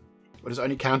count? Or does it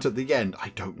only count at the end? I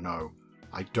don't know.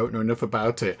 I don't know enough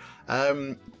about it.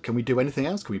 Can we do anything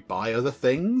else? Can we buy other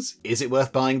things? Is it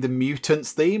worth buying the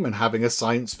mutants theme and having a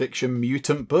science fiction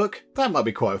mutant book? That might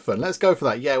be quite fun. Let's go for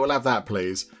that. Yeah, we'll have that,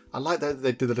 please. I like that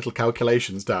they do the little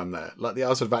calculations down there. Like they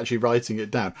are sort of actually writing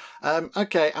it down.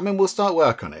 Okay, I mean, we'll start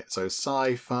work on it. So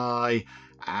sci-fi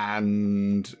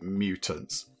and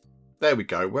mutants. There we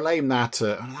go. We'll aim that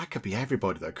at... that could be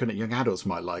everybody, though, couldn't it? Young adults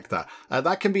might like that.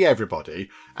 That can be everybody.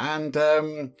 And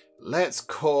let's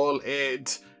call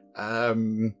it... I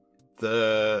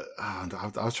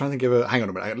was trying to think of a... Hang on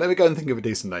a minute. Let me go and think of a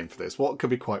decent name for this. What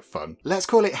could be quite fun? Let's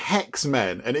call it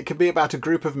Hex-Men. And it could be about a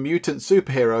group of mutant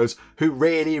superheroes who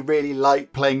really, really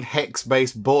like playing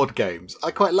hex-based board games.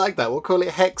 I quite like that. We'll call it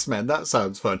Hex-Men. That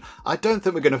sounds fun. I don't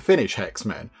think we're going to finish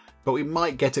Hex-Men, but we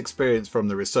might get experience from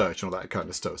the research and all that kind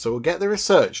of stuff. So we'll get the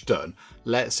research done.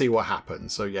 Let's see what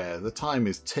happens. So yeah, the time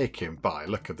is ticking by.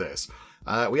 Look at this.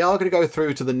 We are going to go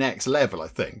through to the next level, I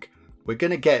think. We're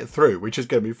going to get through, which is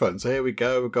going to be fun. So here we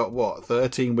go. We've got, what,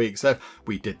 13 weeks left.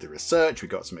 We did the research. We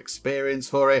got some experience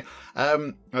for it.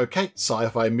 Okay,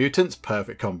 sci-fi mutants,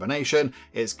 perfect combination.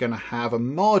 It's going to have a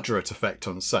moderate effect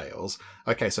on sales.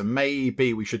 Okay, so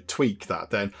maybe we should tweak that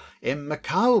then. In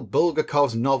Mikhail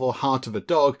Bulgakov's novel Heart of a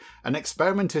Dog, an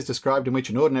experiment is described in which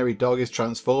an ordinary dog is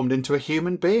transformed into a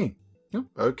human being. Oh,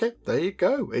 okay, there you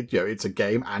go. It's a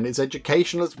game and it's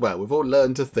educational as well. We've all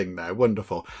learned a thing now.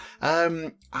 Wonderful.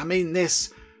 I mean,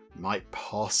 this might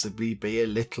possibly be a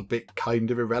little bit kind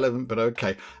of irrelevant, but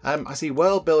okay. I see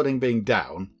world building being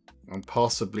down and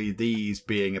possibly these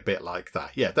being a bit like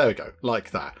that. Yeah, there we go.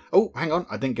 Like that. Oh, hang on.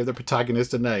 I didn't give the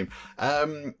protagonist a name.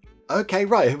 Okay,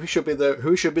 right. Who should be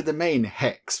the main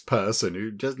Hex person who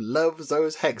just loves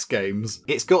those Hex games?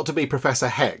 It's got to be Professor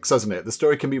Hex, hasn't it? The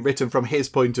story can be written from his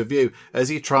point of view as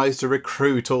he tries to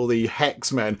recruit all the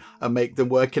Hex men and make them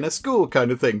work in a school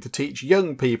kind of thing to teach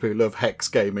young people who love Hex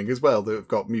gaming as well that have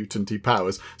got mutant-y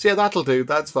powers. So yeah, that'll do.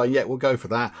 That's fine. Yeah, we'll go for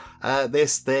that.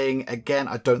 This thing, again,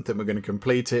 I don't think we're going to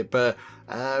complete it, but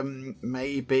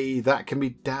maybe that can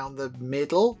be down the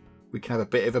middle. We can have a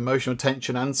bit of emotional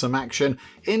tension and some action.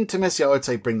 Intimacy, I would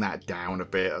say bring that down a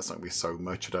bit. That's not going to be so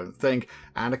much, I don't think.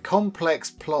 And a complex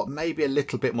plot, maybe a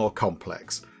little bit more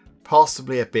complex.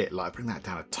 Possibly a bit light. Bring that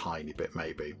down a tiny bit,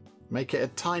 maybe. Make it a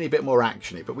tiny bit more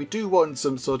actiony. But we do want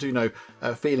some sort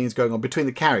of, feelings going on between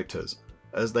the characters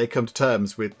as they come to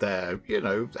terms with their,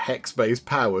 hex-based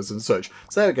powers and such.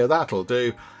 So there we go, that'll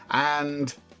do.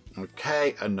 And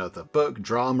okay, another book,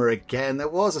 drama again. There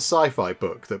was a sci-fi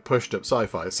book that pushed up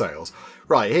sci-fi sales.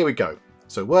 Right, here we go.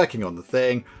 So working on the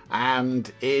thing, and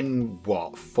in,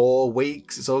 4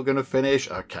 weeks it's all going to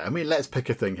finish? Okay, I mean, let's pick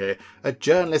a thing here. A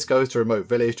journalist goes to a remote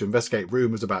village to investigate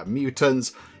rumours about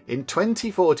mutants. In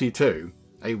 2042,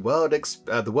 the world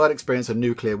experienced a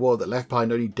nuclear war that left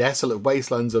behind only desolate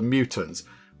wastelands of mutants.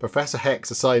 Professor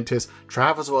Hex, a scientist,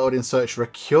 travels the world in search for a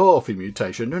cure for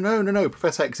mutation. No,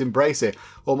 Professor Hex, embrace it.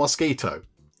 Or mosquito.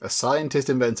 A scientist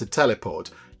invents a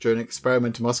teleport. During an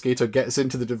experiment, a mosquito gets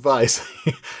into the device.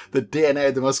 The DNA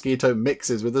of the mosquito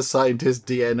mixes with the scientist's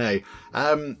DNA.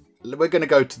 We're going to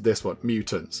go to this one,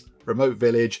 mutants. Remote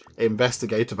village,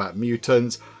 investigate about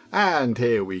mutants. And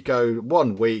here we go,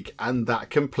 1 week, and that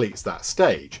completes that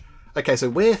stage. Okay, so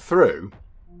we're through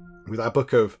with our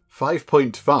book of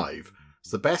 5.5.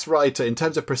 So the best writer, in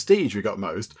terms of prestige, we got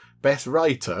most. Best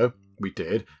writer, we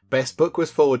did. Best book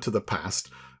was Forward to the Past.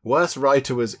 Worst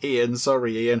writer was Ian,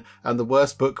 sorry Ian. And the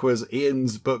worst book was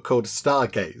Ian's book called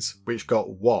Stargaze, which got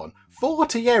 1.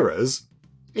 40 errors?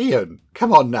 Ian,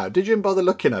 come on now. Did you even bother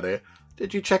looking at it?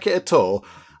 Did you check it at all?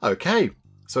 Okay,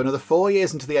 so another 4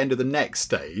 years into the end of the next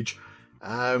stage.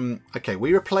 Okay,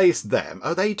 we replaced them.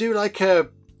 Oh, they do like a...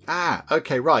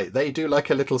 okay, right. They do like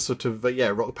a little sort of,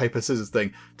 rock, paper, scissors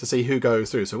thing to see who goes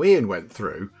through. So Ian went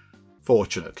through,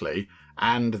 fortunately.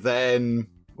 And then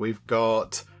we've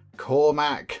got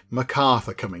Cormac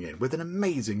MacArthur coming in with an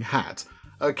amazing hat.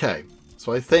 Okay,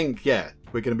 so I think,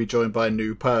 we're going to be joined by a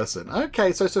new person.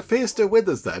 Okay, so Sophia's still with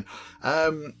us then.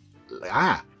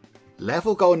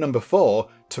 Level goal number 4,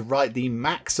 to write the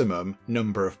maximum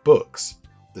number of books.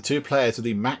 The 2 players with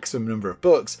the maximum number of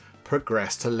books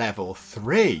progress to level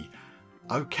 3.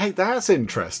 Okay, that's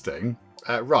interesting.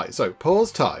 Right, so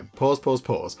pause time.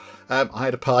 Pause. I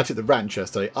had a party at the ranch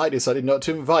yesterday. I decided not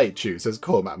to invite you, says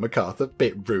Cormac MacArthur.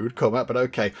 Bit rude, Cormac, but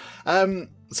okay.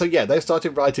 So yeah, they've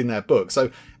started writing their book.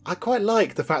 So I quite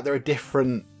like the fact there are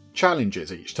different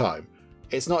challenges each time.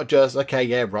 It's not just,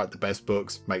 okay, write the best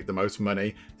books, make the most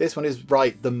money. This one is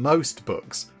write the most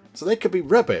books. So they could be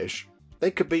rubbish.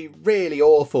 They could be really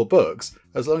awful books,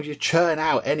 as long as you churn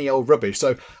out any old rubbish.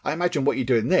 So I imagine what you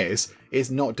do in this is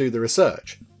not do the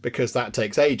research, because that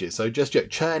takes ages. So just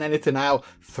churn anything out,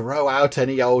 throw out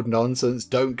any old nonsense,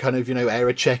 don't kind of,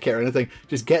 error check it or anything.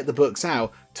 Just get the books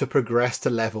out to progress to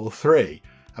level 3.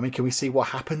 I mean, can we see what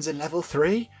happens in level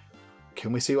 3?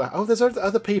 Can we see what... Oh, there's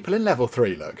other people in level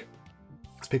 3, look.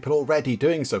 There's people already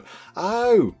doing so.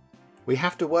 Oh, we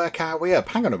have to work our way up.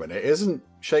 Hang on a minute, isn't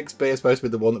Shakespeare supposed to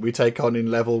be the one that we take on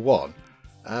in level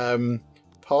 1?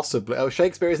 Possibly. Oh,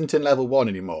 Shakespeare isn't in level 1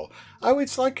 anymore. Oh,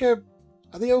 it's like a...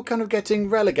 Are they all kind of getting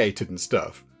relegated and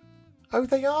stuff? Oh,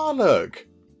 they are, look.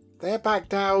 They're back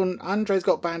down. Andre's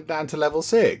got banned down to level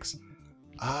 6.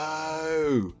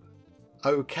 Oh.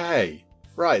 Okay.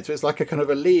 Right, so it's like a kind of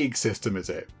a league system, is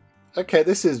it? Okay,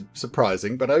 this is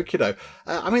surprising, but okay, no.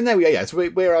 I mean, there we are. Yeah, so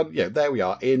we're on. Yeah, there we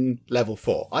are in level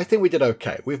 4. I think we did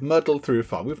okay. We've muddled through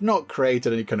far. We've not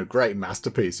created any kind of great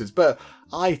masterpieces, but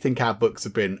I think our books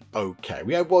have been okay.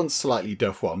 We had one slightly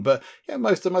duff one, but yeah,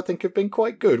 most of them I think have been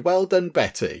quite good. Well done,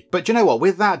 Betty. But you know what?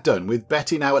 With that done, with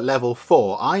Betty now at level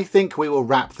 4, I think we will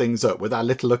wrap things up with our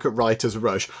little look at Writer's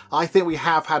Rush. I think we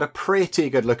have had a pretty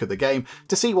good look at the game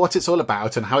to see what it's all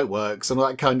about and how it works and all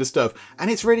that kind of stuff.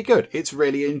 And it's really good. It's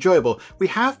really enjoyable. We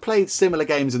have played similar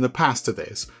games in the past to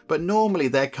this, but normally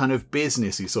they're kind of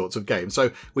businessy sorts of games.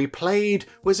 So we played,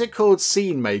 was it called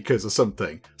Scene Makers or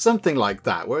something? Something like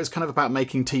that, where it's kind of about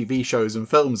making TV shows and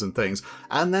films and things.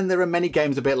 And then there are many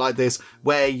games a bit like this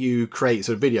where you create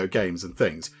sort of video games and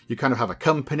things. You kind of have a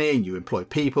company and you employ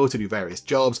people to do various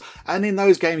jobs. And in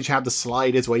those games you have the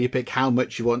sliders where you pick how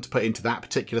much you want to put into that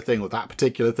particular thing or that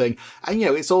particular thing. And you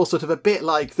know, it's all sort of a bit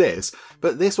like this,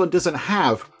 but this one doesn't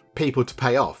have people to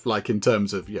pay off, like in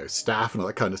terms of, you know, staff and all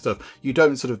that kind of stuff. You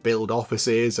don't sort of build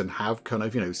offices and have kind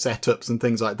of, you know, setups and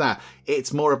things like that.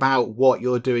 It's more about what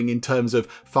you're doing in terms of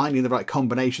finding the right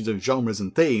combinations of genres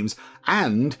and themes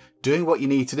and doing what you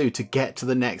need to do to get to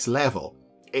the next level.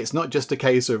 It's not just a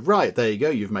case of, right, there you go,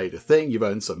 you've made a thing, you've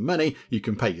earned some money, you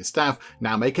can pay your staff,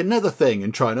 now make another thing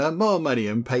and try and earn more money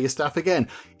and pay your staff again.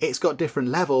 It's got different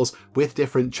levels with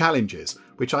different challenges,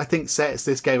 which I think sets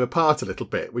this game apart a little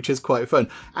bit, which is quite fun.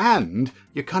 And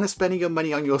you're kind of spending your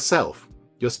money on yourself.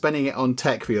 You're spending it on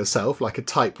tech for yourself, like a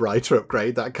typewriter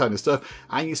upgrade, that kind of stuff,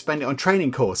 and you spend it on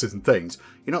training courses and things.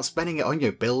 You're not spending it on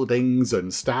your buildings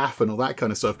and staff and all that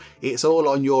kind of stuff. It's all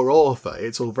on your author.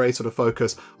 It's all very sort of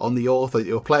focused on the author that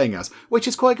you're playing as, which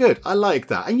is quite good. I like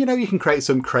that. And you know, you can create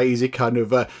some crazy kind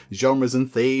of genres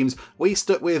and themes. We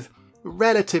stuck with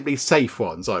relatively safe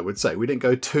ones, I would say. We didn't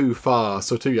go too far,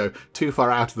 sort of, you know, too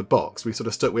far out of the box. We sort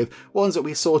of stuck with ones that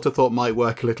we sort of thought might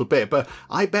work a little bit, but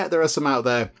I bet there are some out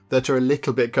there that are a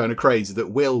little bit kind of crazy that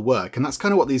will work, and that's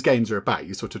kind of what these games are about.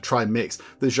 You sort of try and mix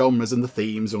the genres and the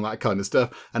themes and all that kind of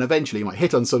stuff, and eventually you might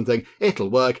hit on something, it'll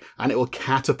work, and it will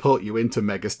catapult you into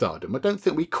megastardom. I don't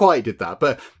think we quite did that,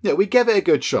 but you know, we gave it a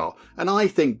good shot, and I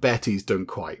think Betty's done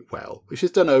quite well.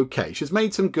 She's done okay. She's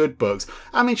made some good books.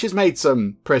 I mean, she's made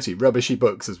some pretty rubbishy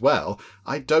books as well.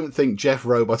 I don't think Jeff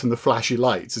Robot and the Flashy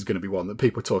Lights is going to be one that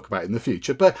people talk about in the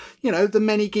future, but you know, the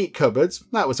many Geek Cupboards,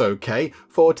 that was okay.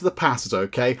 Forward to the Past was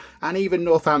okay, and even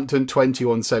Northampton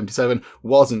 2177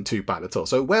 wasn't too bad at all.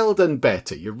 So well done,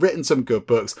 Betty. You've written some good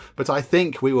books, but I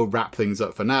think we will wrap things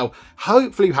up for now.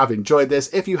 Hopefully you have enjoyed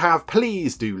this. If you have,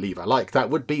 please do leave a like. That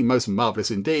would be most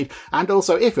marvellous indeed. And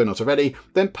also, if you're not already,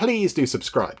 then please do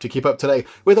subscribe to keep up to date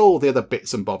with all the other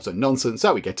bits and bobs and nonsense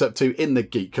that we get up to in the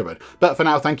Geek Cupboard. But for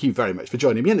now, thank you very much for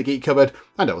joining me in the Geek Cupboard,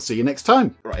 and I'll see you next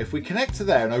time. Right, if we connect to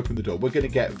there and open the door, we're going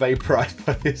to get vaporized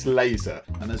by this laser.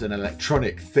 And there's an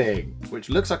electronic thing, which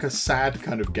looks like a sad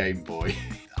kind of Game Boy.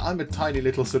 I'm a tiny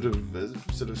little sort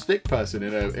of stick person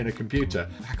in a computer.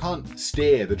 I can't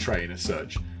steer the train as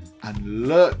such. And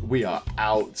look, we are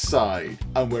outside,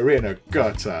 and we're in a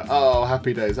gutter. Oh,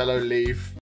 happy days. Hello, Leaf.